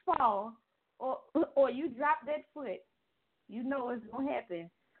books fall, or you drop that foot, you know what's gonna happen.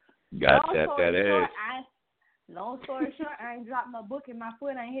 Got that ass. Long story short, I ain't dropped no book and my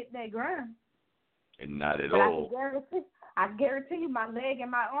foot ain't hit that ground. And not at all. I guarantee you my leg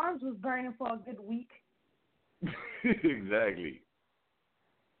and my arms was burning for a good week. Exactly.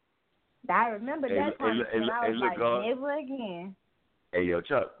 I remember that time. I was like, never again. Hey, yo,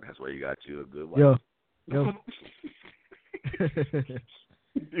 Chuck, that's where you got you a good wife. Yo.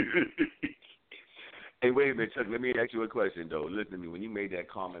 Hey, wait a minute, Chuck. Let me ask you a question, though. Listen to me. When you made that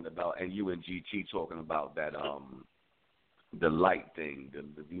comment about, and you and GT talking about that, the light thing,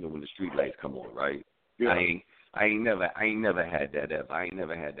 when the street lights come on, right? Yeah. I ain't never had that ever. I ain't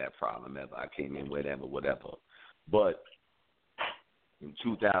never had that problem ever. I came in whatever. But in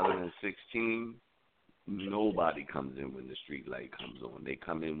 2016, nobody comes in when the street light comes on. They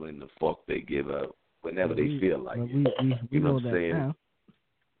come in when the fuck they give up, whenever they feel like it. We know what I'm saying? Now.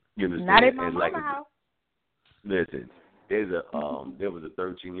 You understand? Not in my mama house. Listen, there was a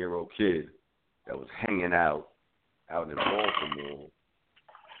 13-year-old kid that was hanging out in Baltimore.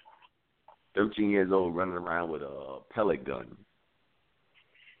 13 years old, running around with a pellet gun.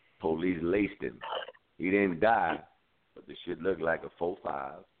 Police laced him. He didn't die, but the shit looked like a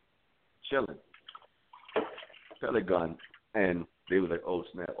 4.5, chilling. Pellet gun, and they was like, "Oh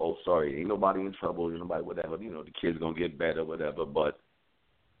snap! Oh sorry, ain't nobody in trouble, ain't nobody whatever. The kid's gonna get better, whatever." But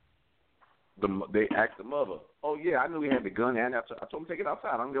they asked the mother, "Oh yeah, I knew he had the gun, and I told him to take it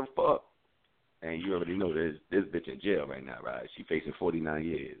outside. I don't give a fuck." And you already know this bitch in jail right now, right? She facing 49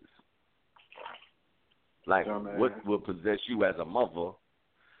 years. Like, what will possess you as a mother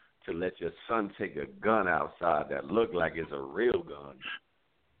to let your son take a gun outside that look like it's a real gun?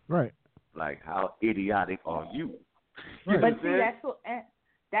 Right. Like, how idiotic are you? Right. But see,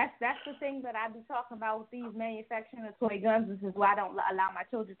 that's the thing that I be talking about with these manufacturing of toy guns. This is why I don't allow my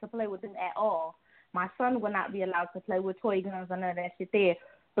children to play with them at all. My son will not be allowed to play with toy guns or none of that shit there,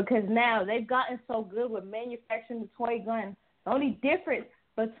 because now they've gotten so good with manufacturing the toy gun. The only difference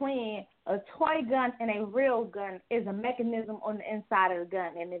between a toy gun and a real gun is a mechanism on the inside of the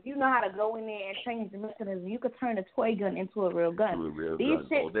gun. And if you know how to go in there and change the mechanism, you could turn a toy gun into a real gun.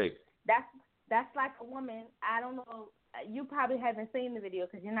 All day. That's like a woman. I don't know. You probably haven't seen the video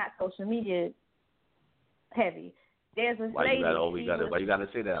because you're not social media heavy. There's this lady. Why you gotta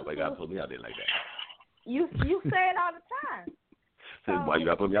say that? Why you gotta put me out there like that? You say it all the time. So why you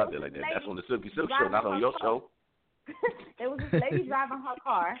gotta put me out there like that? That's on the Silky Silk show, not on your show. There was this lady driving her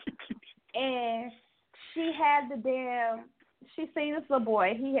car, and she had she seen this little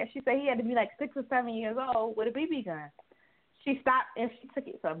boy. She said he had to be like 6 or 7 years old with a BB gun. She stopped and she took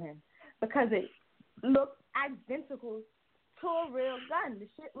it from him because it looked identical to a real gun. The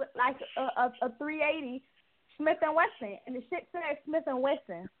shit looked like a 380 Smith & Wesson, and the shit said Smith &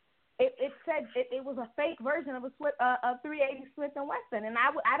 Wesson. It said it was a fake version of a 380 Smith & Wesson, and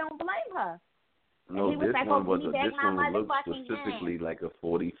I don't blame her. No, this one looked specifically like a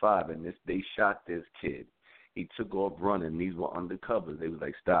 45, and they shot this kid. He took off running. These were undercovers. They was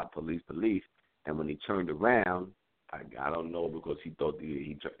like, "Stop, police!" And when he turned around, I don't know, because he thought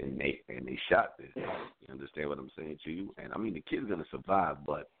they shot this. You understand what I'm saying to you? And I mean, the kid's gonna survive,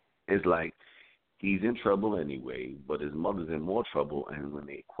 but it's like he's in trouble anyway. But his mother's in more trouble. And when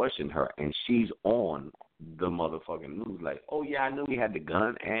they question her, and she's on the motherfucking news, like, "Oh yeah, I knew he had the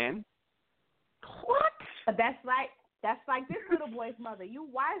gun," and what? But that's like this little boy's mother.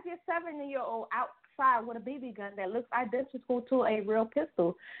 Why is your 7-year-old outside with a BB gun that looks identical to a real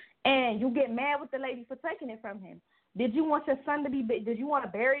pistol, and you get mad with the lady for taking it from him? Did you want your son to be? Did you want to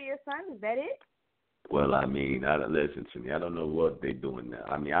bury your son? Is that it? Well, I mean, listen to me. I don't know what they're doing now.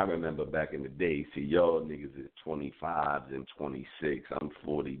 I mean, I remember back in the day. See, y'all niggas is 25 and 26. I'm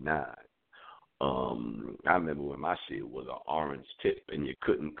 49. I remember when my shit was an orange tip, and you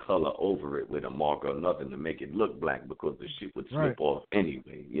couldn't color over it with a marker or nothing to make it look black, because the shit would slip off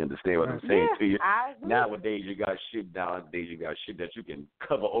anyway. You understand what I'm saying to you? Nowadays, you got shit that you can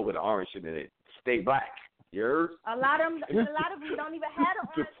cover over the orange shit and it stay black. You heard? A lot of them don't even have the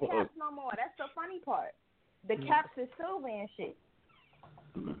orange caps no more. That's the funny part. The caps is silver and shit.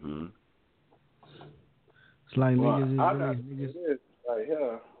 Mm-hmm. It's like niggas. Like,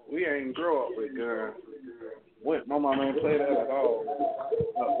 yeah, we ain't grow up with guns. My mama ain't play that at all.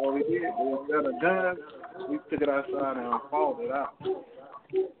 What we did, we got a gun, we took it outside and hauled it out.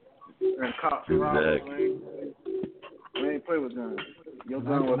 And cops and robbers, we ain't play with guns. Your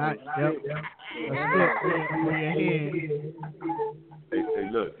gun was Hey,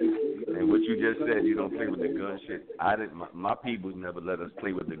 look, and what you just said, you don't play with the gun shit. My people never let us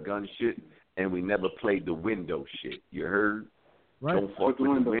play with the gun shit, and we never played the window shit. You heard? Right. Don't fuck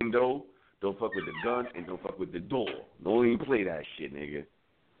with the window, don't fuck with the gun, and don't fuck with the door. Don't even play that shit, nigga.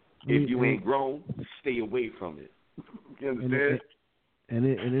 If you ain't grown, stay away from it. You understand? And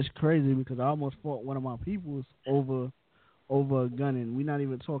it's crazy because I almost fought one of my peoples over a gun, and we're not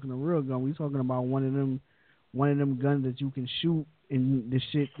even talking a real gun. We're talking about one of them guns that you can shoot, and the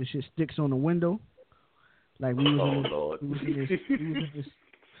shit sticks on the window. Like we was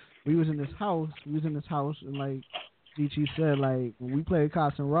in this house, and like G said, like when we played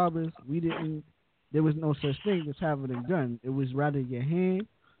cops and robbers, there was no such thing as having a gun. It was rather your hand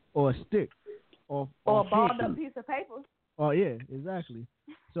or a stick or a balled up piece of paper. Oh yeah, exactly.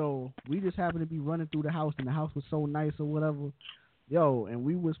 So we just happened to be running through the house, and the house was so nice or whatever. Yo, and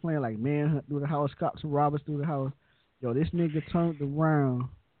we was playing like manhunt through the house, cops and robbers through the house. Yo, this nigga turned around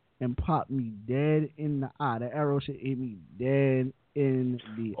and popped me dead in the eye. The arrow shit hit me dead in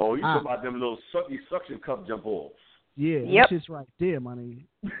the eye. Oh, you talking about them little suction cup jump offs? Yeah, that shit's right there, my nigga.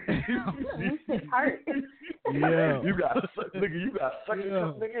 It hurt. Yeah. You got suction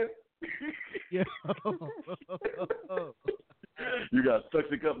cup, nigga. Yeah. You got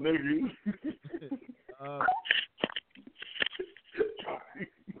suction cup, nigga.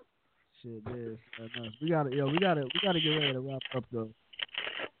 Shit, this. We gotta get ready to wrap up though.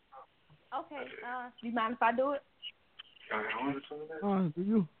 Okay. Do you mind if I do it? Do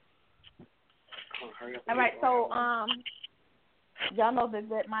you? All right. So, y'all know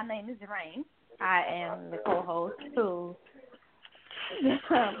that my name is Rain. I am the co-host to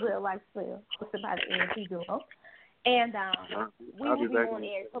Real Life Spill, hosted by the ANC Duo. And we will be on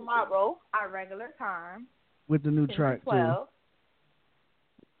air tomorrow, our regular time. With the new 10 track, to 12.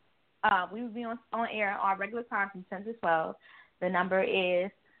 We will be on air our regular time from 10 to 12. The number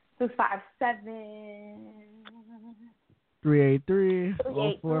is 657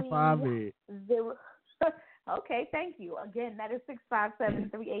 383-0458. Okay, thank you. Again, that is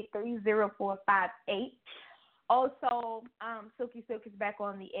 657-383-0458. Also, Silky Silk is back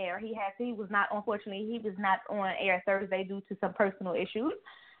on the air. He was not on air Thursday due to some personal issues.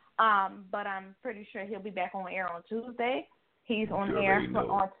 But I'm pretty sure he'll be back on air on Tuesday. He's on air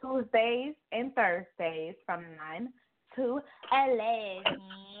on Tuesdays and Thursdays from 9 to 11.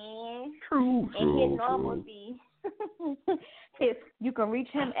 True. And his normal be you can reach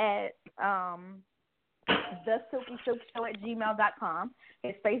him at thesilkysilkshow@gmail.com.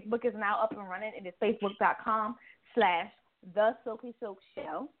 His Facebook is now up and running. It is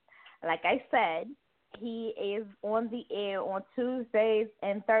facebook.com/thesilkysilkshow. Like I said, he is on the air on Tuesdays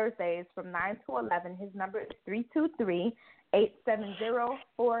and Thursdays from 9 to 11. His number is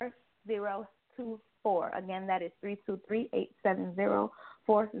 323-870-4024. Again, that is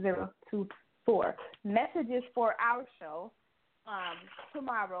 323-870-4024. Messages for our show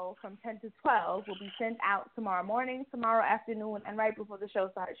tomorrow from 10 to 12 will be sent out tomorrow morning, tomorrow afternoon, and right before the show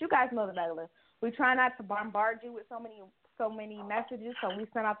starts. You guys know the regular. We try not to bombard you with so many messages, so we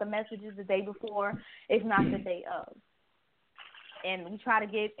send out the messages the day before, if not the day of. And we try to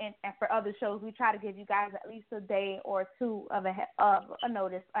give, and for other shows, we try to give you guys at least a day or two of a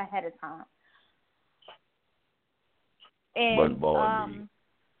notice ahead of time. And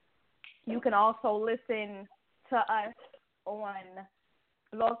you can also listen to us on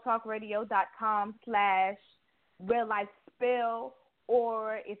blogtalkradio.com/reallifespill,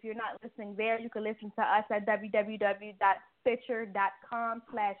 or if you're not listening there, you can listen to us at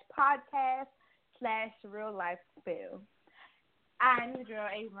www.stitcher.com/podcast/reallifespill. I'm your girl,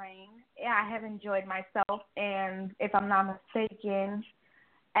 A-Rain. I have enjoyed myself, and if I'm not mistaken,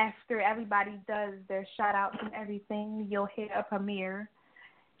 after everybody does their shout-outs and everything, you'll hear a premiere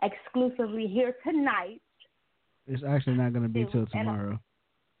exclusively here tonight. It's actually not going to be till tomorrow.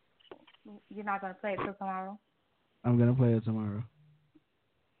 You're not going to play it till tomorrow? I'm going to play it tomorrow.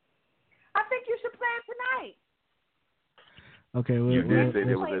 I think you should play it tonight. Okay, well, you did say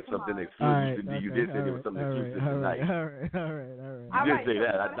there was something exclusive. Right, you did say there was something exclusive tonight. All right. You did say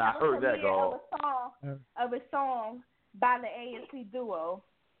that. I heard that, girl. Of a song by the ANC Duo.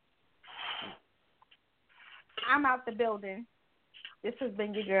 I'm out the building. This has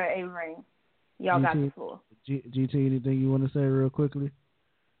been your girl, A-Rain. Y'all got the floor. GT, anything you want to say real quickly?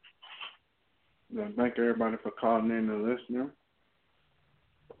 Thank everybody for calling in and listening.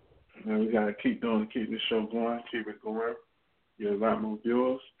 And we got to keep the show going, keep it going. Get a lot more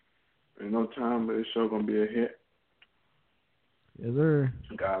viewers. In no time, but this show going to be a hit. Yes, sir.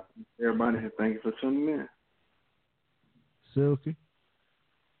 God, everybody, thank you for tuning in. Silky.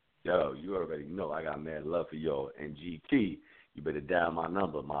 Yo, you already know I got mad love for y'all. And GT, you better dial my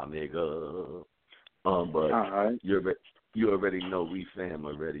number, my nigga. But right. you already know we fam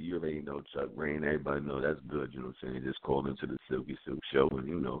already. You already know Chuck Rain. Everybody know that's good. You know what I'm saying? Just call into the Silky Silk Show, and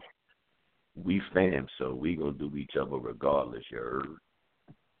you know we fam, so we gonna do each other regardless. You heard?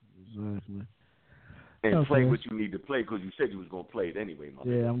 Exactly. And play what you need to play because you said you was gonna play it anyway, my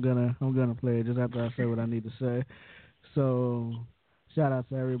Yeah, I'm gonna play it just after I say what I need to say. So, shout out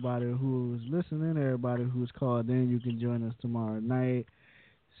to everybody who's listening, everybody who's called in. You can join us tomorrow night.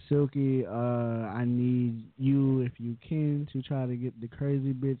 Silky, I need you, if you can, to try to get the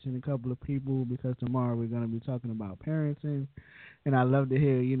crazy bitch and a couple of people, because tomorrow we're going to be talking about parenting. And I love to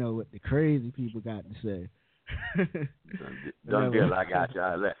hear, what the crazy people got to say. Don't deal, I got you.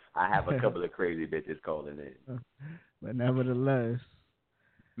 I have a couple of crazy bitches calling in. But nevertheless,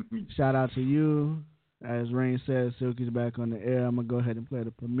 shout out to you. As Rain says, Silky's back on the air. I'm going to go ahead and play the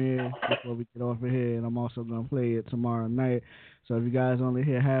premiere before we get off of here, and I'm also going to play it tomorrow night. So if you guys only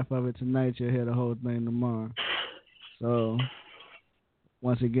hear half of it tonight, you'll hear the whole thing tomorrow. So,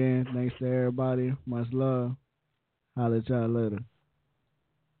 once again, thanks to everybody. Much love. Holla at y'all later.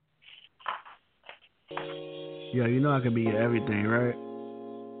 Yo, you know I can be your everything, right?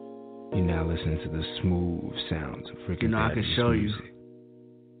 You're now listening to the smooth sounds of freaking I can show you.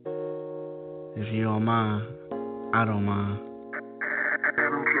 If you don't mind, I don't mind.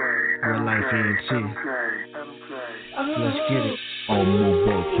 Real life ENT. Let's get it. I'm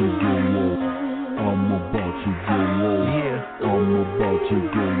about to go low. I'm about to go low. Yeah. I'm about to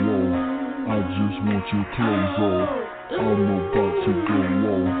go low. I just want your clothes off. I'm about to go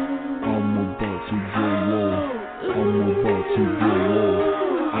low. I'm about to go low. I'm about to go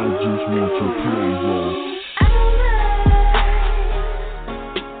off. I just want your clothes off.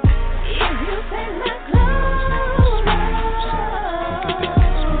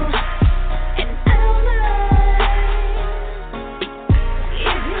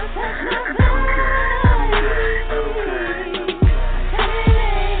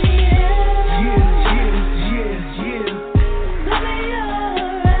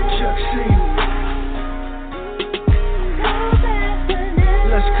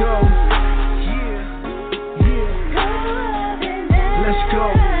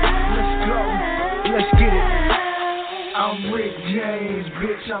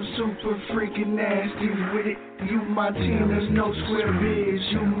 I'm super freaking nasty with it. You my team, there's no square biz.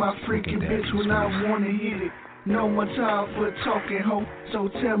 You my freaking bitch when I wanna hit it. No more time for talking, ho. So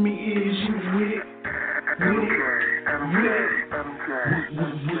tell me, is you with it? With it?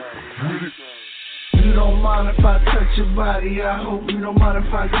 You don't mind if I touch your body. I hope you don't mind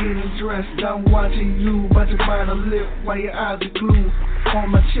if I get dressed. I'm watching you, about to bite a lip while your eyes are glued. On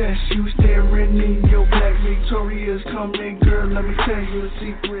my chest, you staring in your black Victorias. Come in, girl, let me tell you a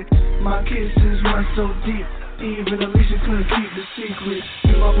secret. My kisses run so deep, even Alicia couldn't keep the secret.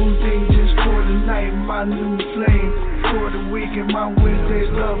 You my boo thing just for the night, my new flame for the weekend. My Wednesday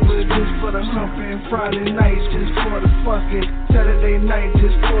love was just for the humping. Friday night just for the fucking. Saturday night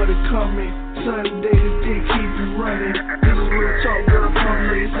just for the coming. Sunday the dick keep it running. This is real talk, girl, come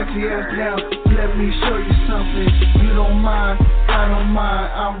lay your sexy ass down. Let me show you something. You don't mind, I don't mind.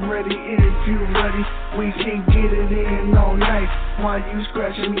 I'm ready if you ready. We can get it in all night while you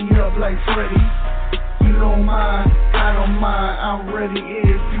scratching me up like Freddy. You don't mind, I don't mind. I'm ready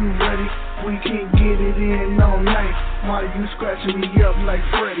if you ready. We can get it in all night while you scratching me up like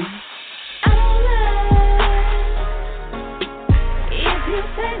Freddy. If you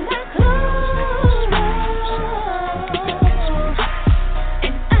take my clothes.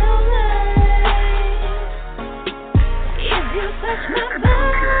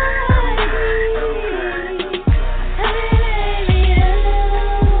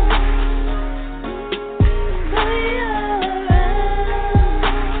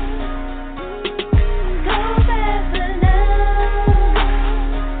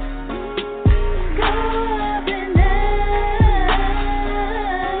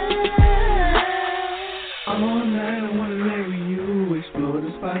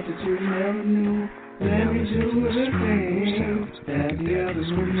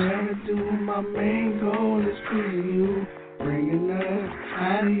 My main goal is pleasing you, bringing us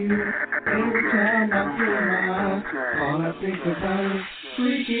out of you. Every time I close my eyes, all I think about is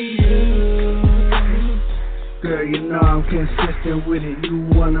freaking you. Girl, you know I'm consistent with it. You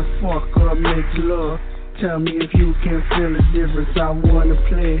wanna fuck or make love? Tell me if you can feel the difference. I wanna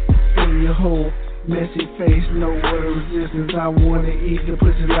play in your whole messy face, no word of resistance. I wanna eat the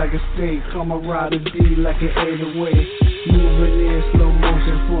pussy like a steak. Come around the D like an 808. Moving in slow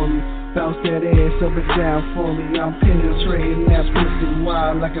motion for me. Bounce that ass up and down for me. I'm penetrating that pussy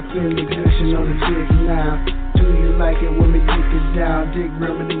wild like a feeling ignition on the dick now. Do you like it when we dick it down? Dick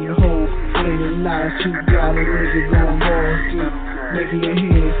rubbing in your hole. Ain't it nice? You got a nigga going balls deep. Making your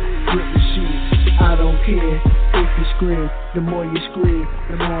head grip the sheets. I don't care if you scream. The more you scream,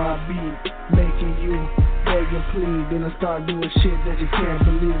 the more I beat. Making you beg and plead. Then I start doing shit that you can't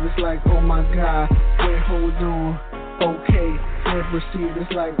believe. It's like, oh my God, wait, hold on. Okay, then proceed.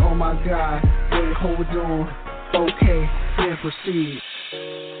 It's like, oh my God, wait, hold on. Okay, then proceed.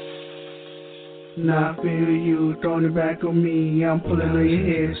 Now I feel you throwing it back on me. I'm pulling on your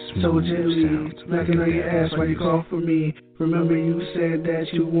head so gently, smacking on your ass while you call for me. Remember you said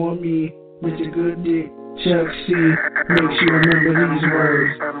that you want me with your good dick. Chuck C makes you remember these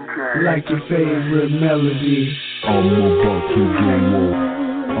words like your favorite melody. I'm about to go off.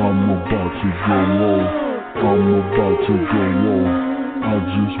 I'm about to go off. I'm about to go off. I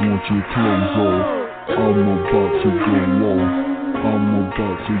just want your clothes off. I'm about to go off. I'm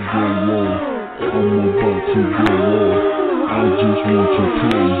about to go off. I'm about to go off. I just want your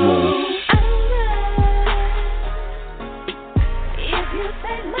clothes off.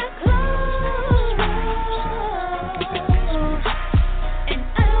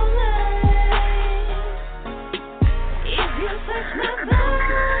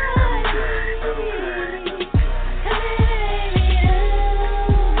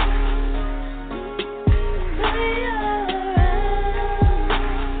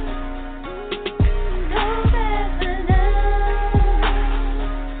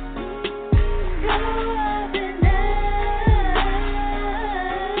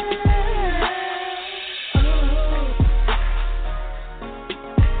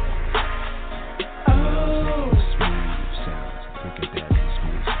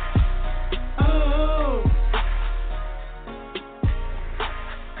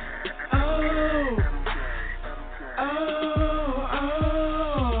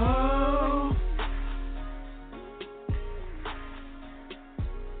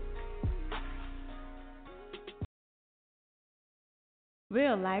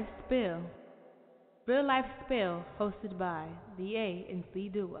 Real Life Spill. Real Life Spill, hosted by the A and C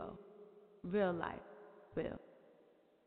duo. Real Life Spill.